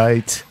 That's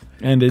right.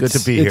 And it's good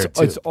to be here,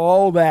 too. It's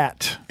all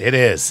that. It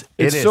is.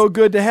 It's so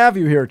good to have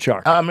you here,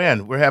 Chuck. Oh,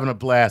 man, we're having a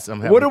blast.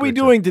 What are we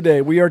doing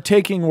today? We are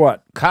taking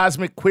what?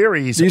 Cosmic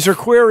queries. These are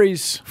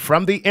queries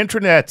from the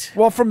internet.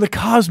 Well, from the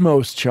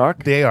cosmos,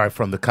 Chuck. They are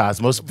from the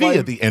cosmos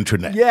via the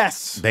internet.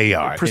 Yes. They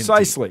are.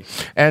 Precisely.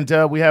 Indeed.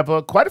 And we have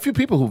quite a few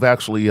people who've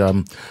actually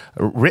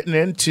written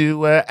in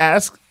to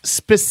ask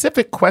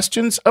specific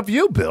questions of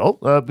you, Bill.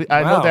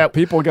 I know that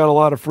people got a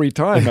lot of free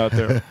time out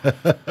there.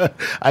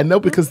 I know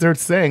because they're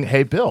saying,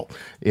 hey, Bill,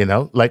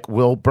 like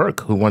Will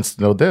Burke, who wants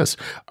to know this.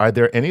 Are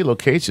there any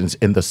locations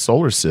in the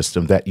solar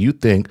system that you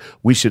think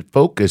we should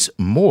focus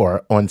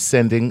more on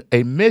sending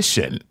a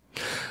mission?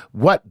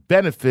 What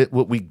benefit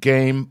would we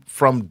gain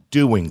from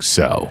doing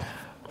so?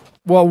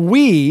 Well,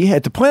 we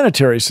at the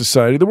Planetary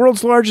Society, the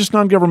world's largest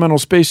non-governmental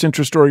space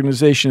interest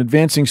organization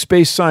advancing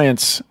space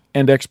science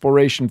and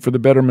exploration for the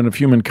betterment of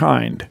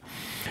humankind,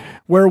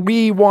 where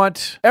we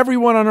want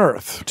everyone on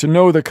Earth to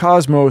know the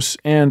cosmos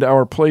and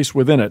our place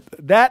within it.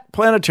 That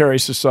Planetary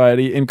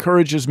Society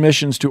encourages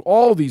missions to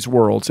all these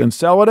worlds: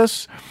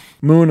 Enceladus,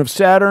 moon of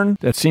Saturn,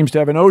 that seems to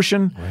have an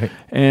ocean, right,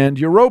 and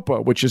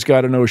Europa, which has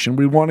got an ocean.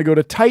 We want to go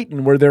to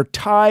Titan, where there are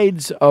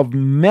tides of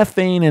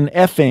methane and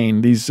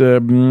ethane, these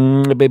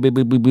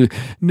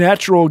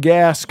natural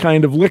gas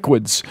kind of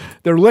liquids.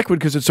 They're liquid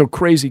because it's so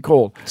crazy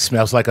cold.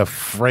 Smells like a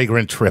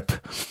fragrant trip.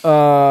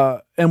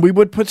 And we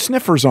would put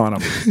sniffers on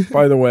them,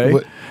 by the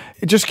way.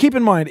 Just keep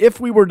in mind,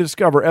 if we were to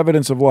discover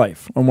evidence of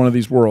life on one of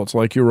these worlds,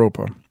 like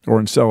Europa or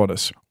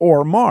Enceladus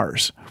or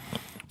Mars,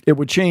 it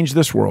would change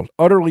this world,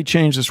 utterly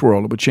change this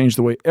world. It would change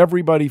the way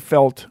everybody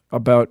felt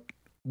about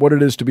what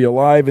it is to be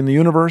alive in the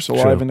universe,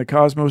 alive in the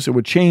cosmos. It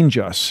would change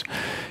us.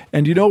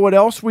 And you know what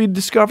else we'd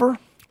discover?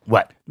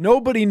 What?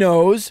 Nobody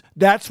knows.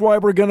 That's why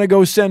we're going to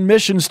go send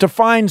missions to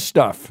find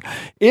stuff.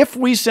 If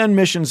we send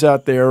missions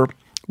out there,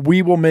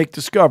 we will make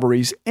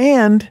discoveries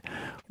and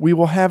we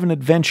will have an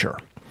adventure.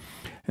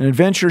 An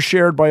adventure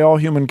shared by all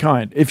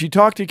humankind. If you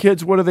talk to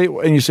kids,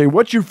 and you say,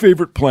 what's your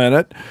favorite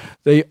planet?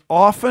 They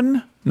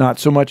often, not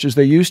so much as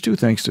they used to,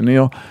 thanks to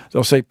Neil,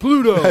 they'll say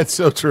Pluto. That's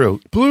so true.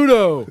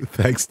 Pluto.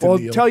 Thanks to Neil.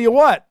 Well, tell you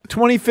what,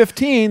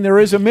 2015, there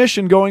is a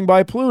mission going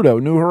by Pluto,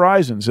 New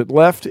Horizons. It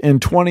left in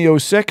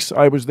 2006.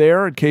 I was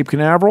there at Cape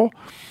Canaveral.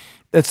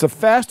 It's the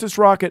fastest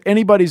rocket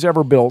anybody's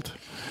ever built.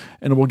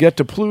 And we'll get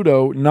to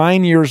Pluto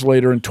 9 years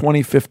later in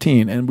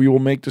 2015, and we will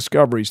make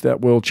discoveries that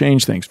will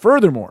change things.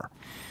 Furthermore,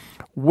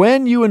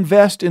 when you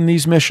invest in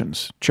these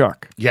missions,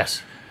 Chuck,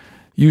 yes,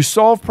 you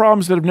solve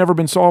problems that have never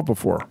been solved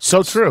before.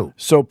 So true.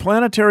 So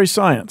planetary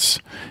science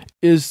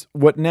is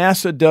what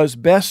NASA does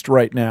best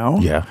right now.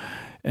 Yeah.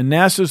 And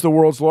NASA is the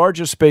world's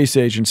largest space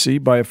agency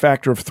by a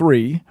factor of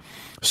 3.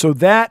 So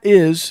that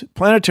is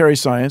planetary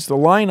science, the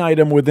line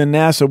item within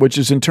NASA, which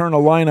is in turn a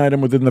line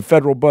item within the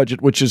federal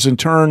budget, which is in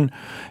turn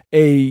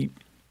a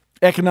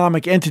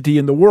economic entity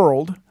in the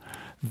world.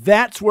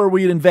 That's where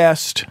we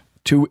invest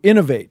to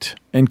innovate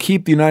and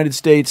keep the United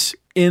States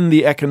in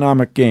the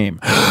economic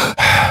game.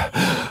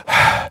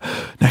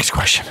 Next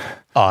question.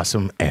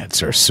 Awesome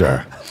answer,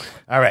 sir.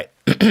 All right.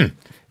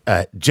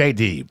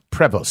 JD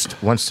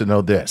Prevost wants to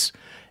know this.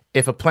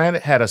 If a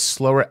planet had a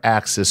slower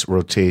axis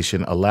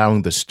rotation,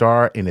 allowing the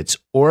star in its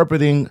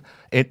orbiting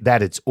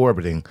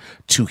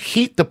to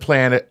heat the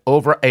planet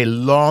over a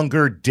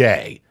longer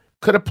day,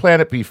 could a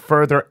planet be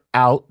further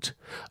out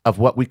of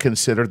what we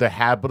consider the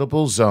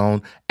habitable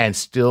zone and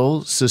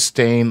still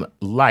sustain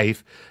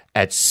life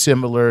at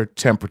similar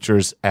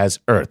temperatures as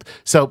Earth?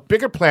 So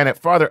bigger planet,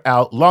 farther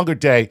out, longer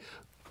day.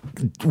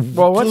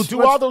 Well,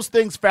 do all those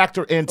things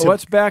factor into?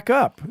 Let's back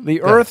up.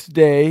 The Earth's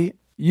day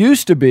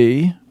used to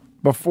be,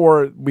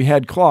 before we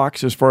had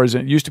clocks, as far as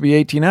it used to be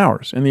 18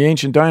 hours in the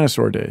ancient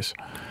dinosaur days.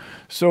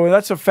 So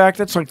that's a fact.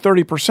 That's like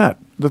 30%.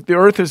 That the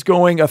Earth is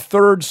going a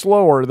third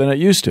slower than it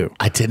used to.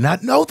 I did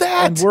not know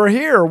that. And we're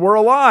here. We're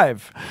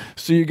alive.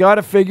 So you got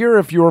to figure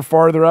if you were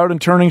farther out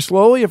and turning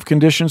slowly, if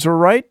conditions are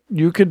right,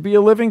 you could be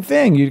a living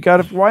thing. You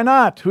got to. Why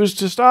not? Who's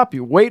to stop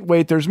you?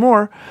 Wait. There's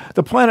more.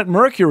 The planet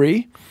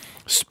Mercury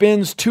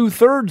spins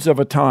 2/3 of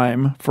a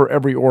time for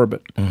every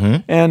orbit.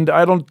 Mm-hmm. And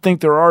I don't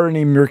think there are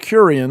any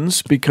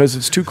Mercurians because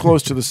it's too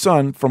close to the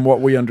sun from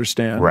what we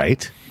understand.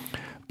 Right.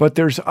 But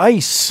there's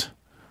ice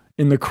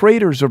in the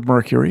craters of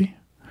Mercury.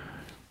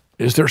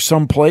 Is there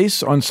some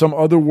place on some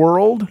other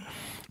world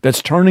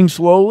that's turning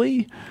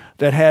slowly,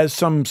 that has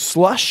some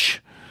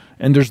slush,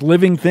 and there's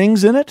living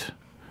things in it?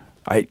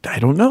 I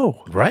don't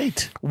know.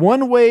 Right.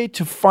 One way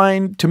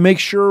to make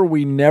sure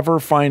we never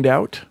find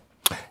out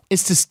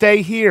is to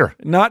stay here.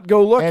 Not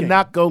go looking. And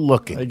not go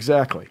looking.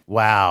 Exactly.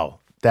 Wow.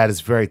 That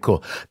is very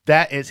cool.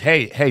 That is,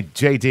 hey,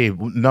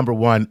 JD, number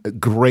one,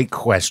 great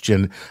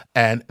question.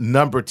 And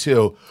number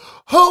two,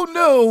 who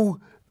knew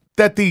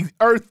that the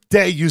Earth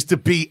day used to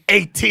be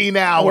 18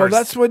 hours? Well,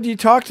 that's when you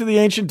talk to the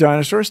ancient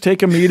dinosaurs,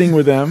 take a meeting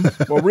with them.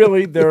 Well,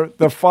 really, they're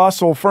the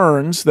fossil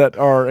ferns that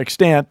are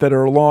extant that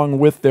are along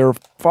with their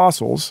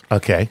fossils.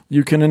 Okay.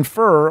 You can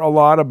infer a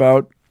lot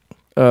about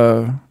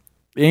the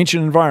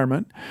ancient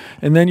environment,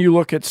 and then you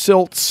look at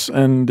silts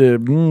and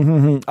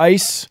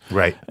ice,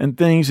 right, and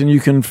things, and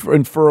you can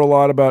infer a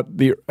lot about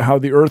how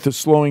the Earth is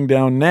slowing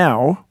down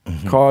now,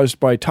 caused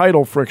by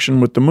tidal friction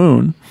with the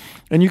moon,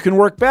 and you can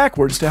work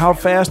backwards to how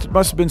fast it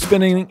must have been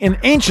spinning in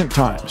ancient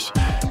times.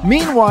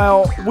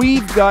 Meanwhile,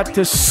 we've got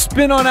to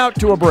spin on out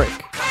to a break.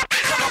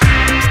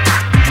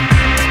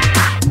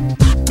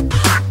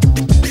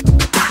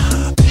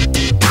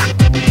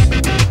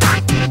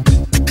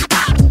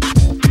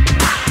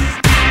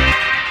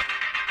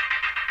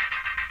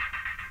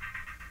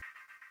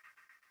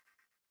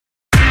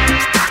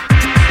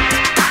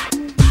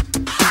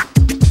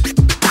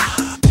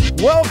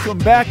 Welcome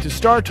back to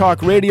Star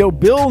Talk Radio.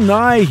 Bill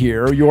Nye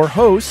here, your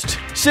host,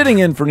 sitting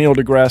in for Neil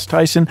deGrasse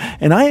Tyson,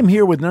 and I am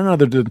here with none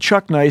other than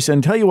Chuck Nice.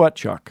 And tell you what,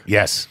 Chuck.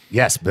 Yes,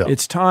 Bill.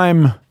 It's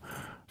time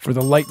for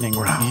the lightning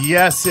round.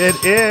 Yes, it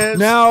is.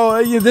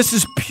 Now, this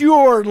is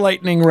pure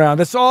lightning round.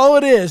 That's all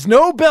it is.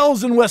 No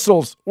bells and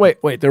whistles. Wait,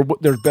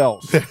 there's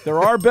bells. There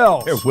are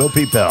bells. There will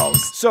be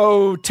bells.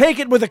 So take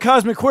it with a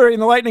cosmic query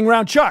in the lightning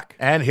round, Chuck.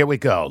 And here we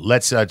go.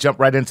 Let's jump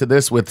right into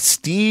this with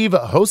Steve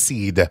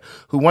Hoseed,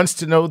 who wants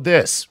to know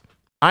this.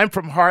 I'm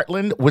from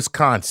Heartland,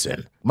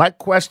 Wisconsin. My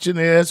question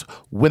is,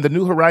 when the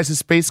New Horizons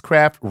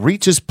spacecraft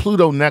reaches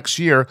Pluto next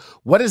year,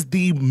 what is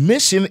the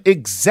mission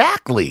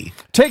exactly?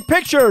 Take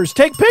pictures.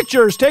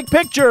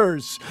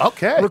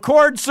 Okay.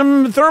 Record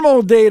some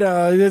thermal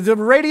data, the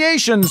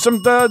radiation,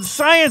 some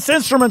science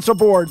instruments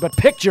aboard, but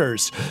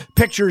pictures.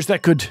 Pictures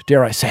that could,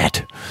 dare I say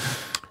it,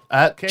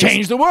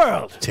 change the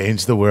world.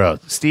 Change the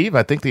world. Steve,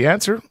 I think the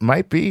answer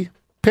might be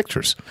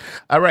pictures.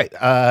 All right.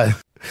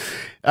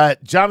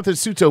 Jonathan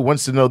Suto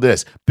wants to know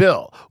this.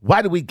 Bill,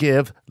 why do we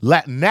give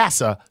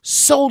NASA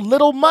so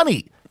little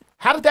money?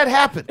 How did that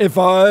happen? If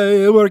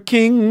I were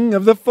king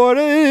of the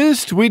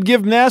forest, we'd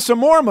give NASA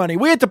more money.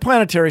 We at the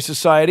Planetary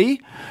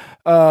Society,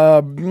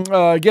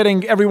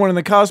 getting everyone in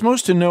the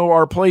cosmos to know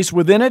our place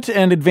within it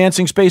and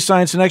advancing space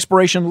science and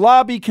exploration,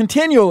 lobby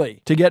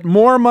continually to get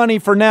more money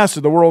for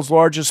NASA, the world's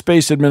largest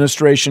space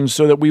administration,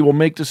 so that we will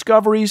make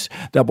discoveries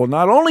that will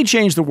not only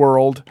change the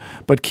world,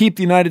 but keep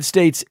the United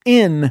States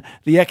in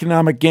the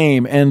economic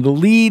game and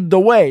lead the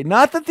way.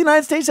 Not that the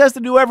United States has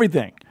to do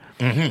everything,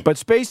 but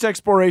space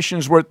exploration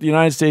is what the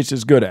United States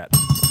is good at.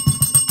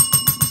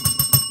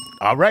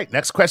 All right,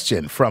 next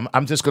question from,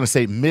 I'm just going to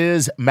say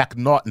Ms.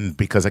 McNaughton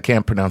because I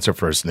can't pronounce her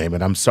first name,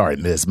 and I'm sorry,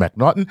 Ms.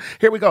 McNaughton.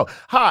 Here we go.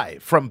 Hi,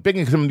 from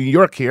Binghamton, New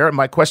York here.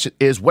 My question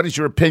is, what is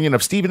your opinion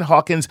of Stephen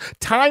Hawking's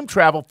time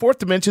travel fourth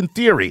dimension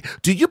theory?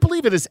 Do you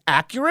believe it is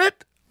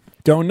accurate?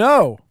 Don't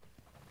know.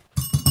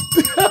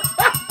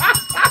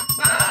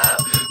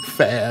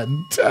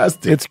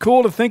 Fantastic. It's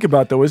cool to think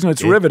about, though, isn't it?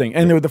 It's riveting.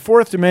 And the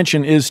fourth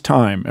dimension is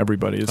time,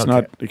 everybody. It's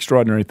not an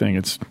extraordinary thing.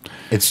 It's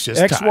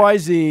just X, time. Y,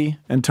 Z,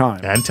 and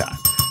time. And time.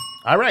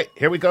 All right,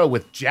 here we go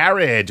with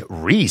Jared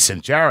Reese.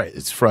 And Jared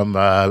is from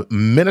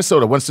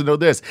Minnesota, wants to know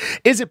this.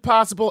 Is it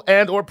possible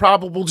and or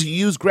probable to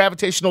use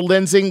gravitational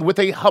lensing with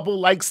a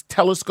Hubble-like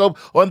telescope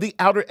on the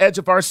outer edge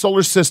of our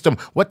solar system?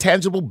 What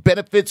tangible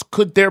benefits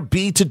could there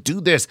be to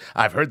do this?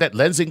 I've heard that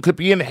lensing could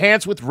be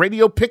enhanced with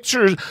radio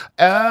pictures.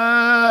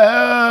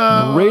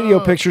 Radio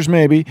pictures,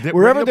 maybe.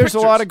 Wherever there's a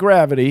lot of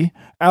gravity,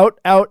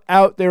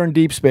 out there in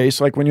deep space,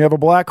 like when you have a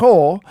black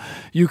hole,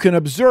 you can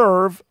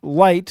observe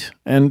light,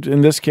 and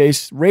in this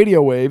case, radio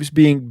waves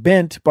being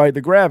bent by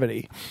the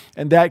gravity.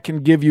 And that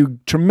can give you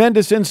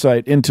tremendous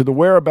insight into the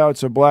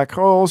whereabouts of black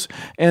holes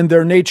and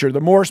their nature.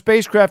 The more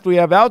spacecraft we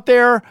have out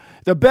there,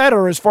 the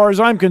better, as far as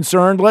I'm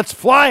concerned. Let's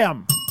fly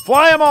them.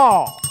 Fly them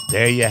all.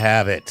 There you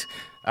have it.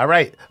 All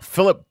right.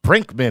 Philip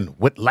Brinkman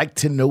would like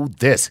to know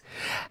this.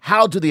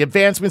 How do the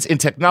advancements in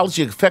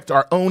technology affect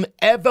our own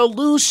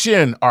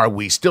evolution? Are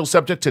we still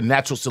subject to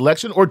natural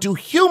selection, or do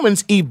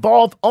humans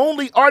evolve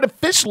only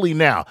artificially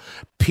now?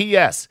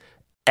 P.S.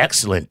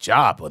 Excellent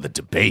job on the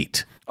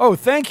debate. Oh,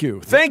 thank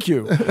you for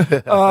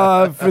the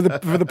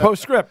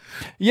postscript.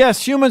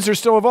 Yes, humans are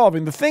still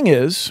evolving. The thing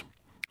is,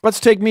 let's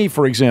take me,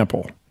 for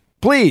example.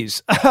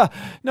 Please.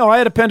 No, I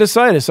had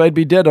appendicitis. I'd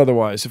be dead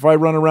otherwise. If I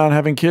run around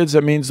having kids,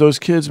 that means those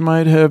kids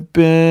might have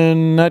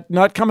been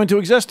not come into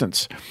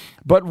existence.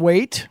 But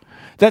wait,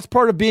 that's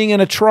part of being in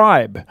a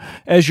tribe.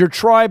 As your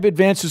tribe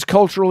advances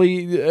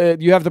culturally,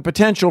 you have the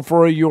potential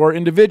for your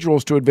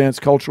individuals to advance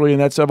culturally, and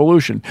that's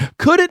evolution.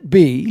 Could it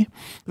be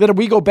that if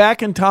we go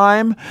back in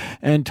time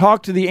and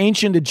talk to the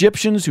ancient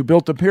Egyptians who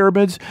built the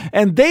pyramids,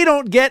 and they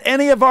don't get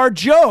any of our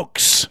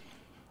jokes?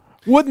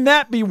 Wouldn't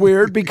that be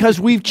weird? Because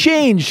we've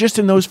changed just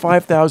in those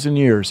 5,000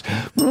 years.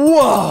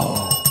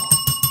 Whoa.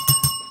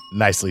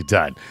 Nicely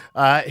done.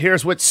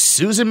 Here's what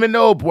Susan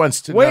Minogue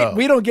wants to know. Wait,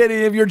 we don't get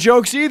any of your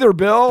jokes either,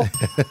 Bill.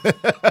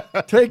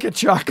 Take it,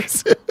 Chuck.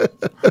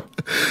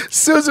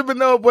 Susan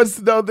Minogue wants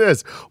to know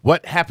this.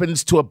 What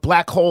happens to a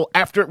black hole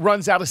after it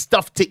runs out of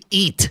stuff to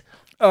eat?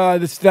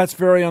 That's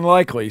very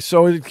unlikely.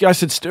 So I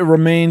guess it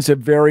remains a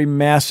very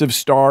massive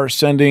star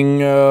sending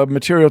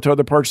material to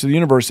other parts of the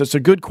universe. That's a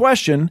good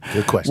question.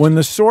 Good question. When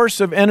the source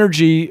of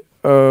energy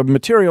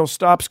material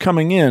stops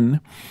coming in,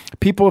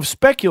 people have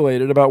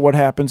speculated about what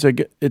happens.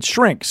 It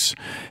shrinks.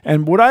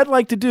 And what I'd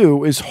like to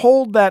do is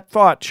hold that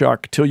thought,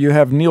 Chuck, till you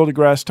have Neil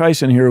deGrasse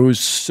Tyson here, who's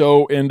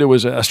so into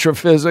his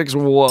astrophysics.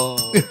 Whoa.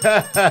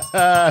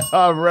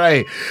 All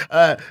right.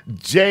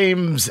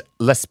 James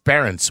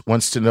Lesperance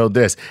wants to know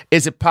this.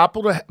 Is it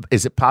possible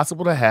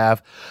to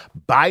have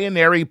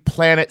binary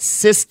planet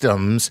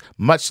systems,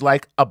 much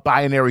like a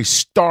binary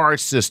star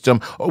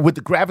system, or with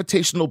the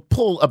gravitational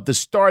pull of the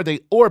star they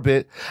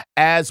orbit,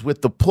 as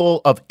with the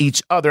pull of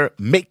each other,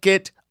 make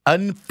it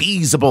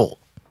unfeasible?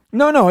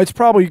 No, it's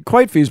probably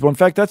quite feasible. In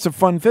fact, that's a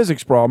fun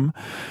physics problem.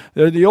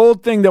 The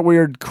old thing that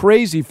we're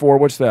crazy for,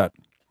 what's that?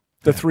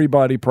 The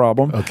three-body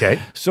problem.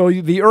 Okay. So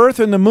the Earth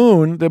and the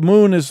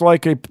moon is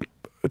like a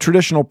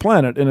traditional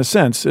planet in a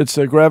sense. It's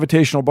a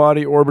gravitational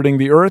body orbiting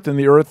the Earth and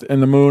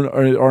the moon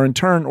are in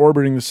turn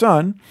orbiting the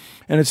sun.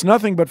 And it's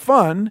nothing but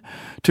fun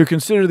to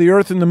consider the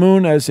Earth and the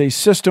moon as a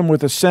system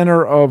with a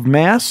center of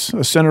mass,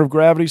 a center of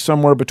gravity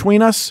somewhere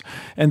between us.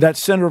 And that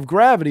center of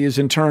gravity is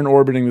in turn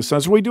orbiting the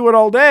sun. So we do it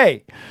all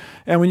day.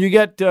 And when you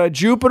get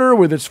Jupiter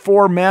with its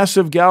 4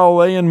 massive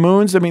Galilean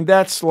moons, I mean,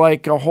 that's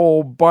like a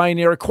whole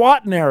binary,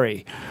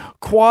 quaternary,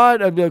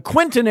 a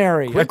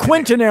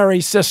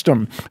quintenary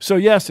system. So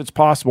yes, it's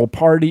possible.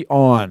 Party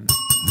on.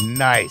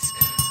 Nice.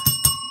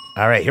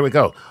 All right, here we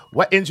go.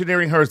 What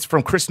engineering hurdles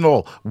from Chris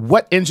Knoll?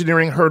 What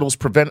engineering hurdles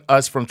prevent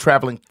us from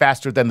traveling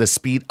faster than the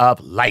speed of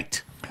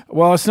light?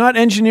 Well, it's not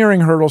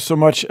engineering hurdles so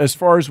much. As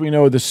far as we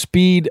know, the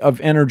speed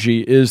of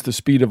energy is the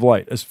speed of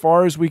light. As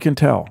far as we can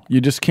tell, you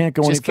just can't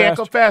go any faster. Can't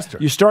go faster.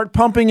 You start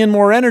pumping in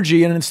more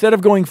energy, and instead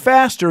of going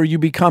faster, you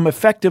become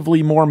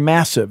effectively more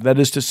massive. That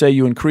is to say,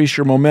 you increase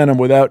your momentum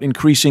without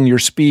increasing your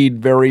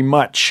speed very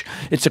much.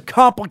 It's a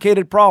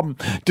complicated problem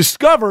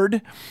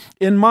discovered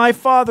in my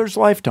father's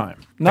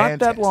lifetime, not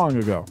that long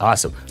ago.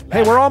 Awesome.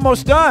 Hey, we're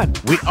almost done.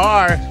 We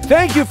are.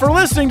 Thank you for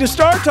listening to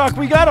Star Talk.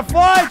 We gotta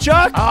fly,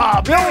 Chuck.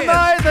 Oh, Bill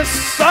Nye, the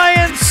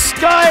Science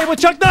Guy with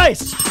Chuck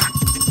Nice.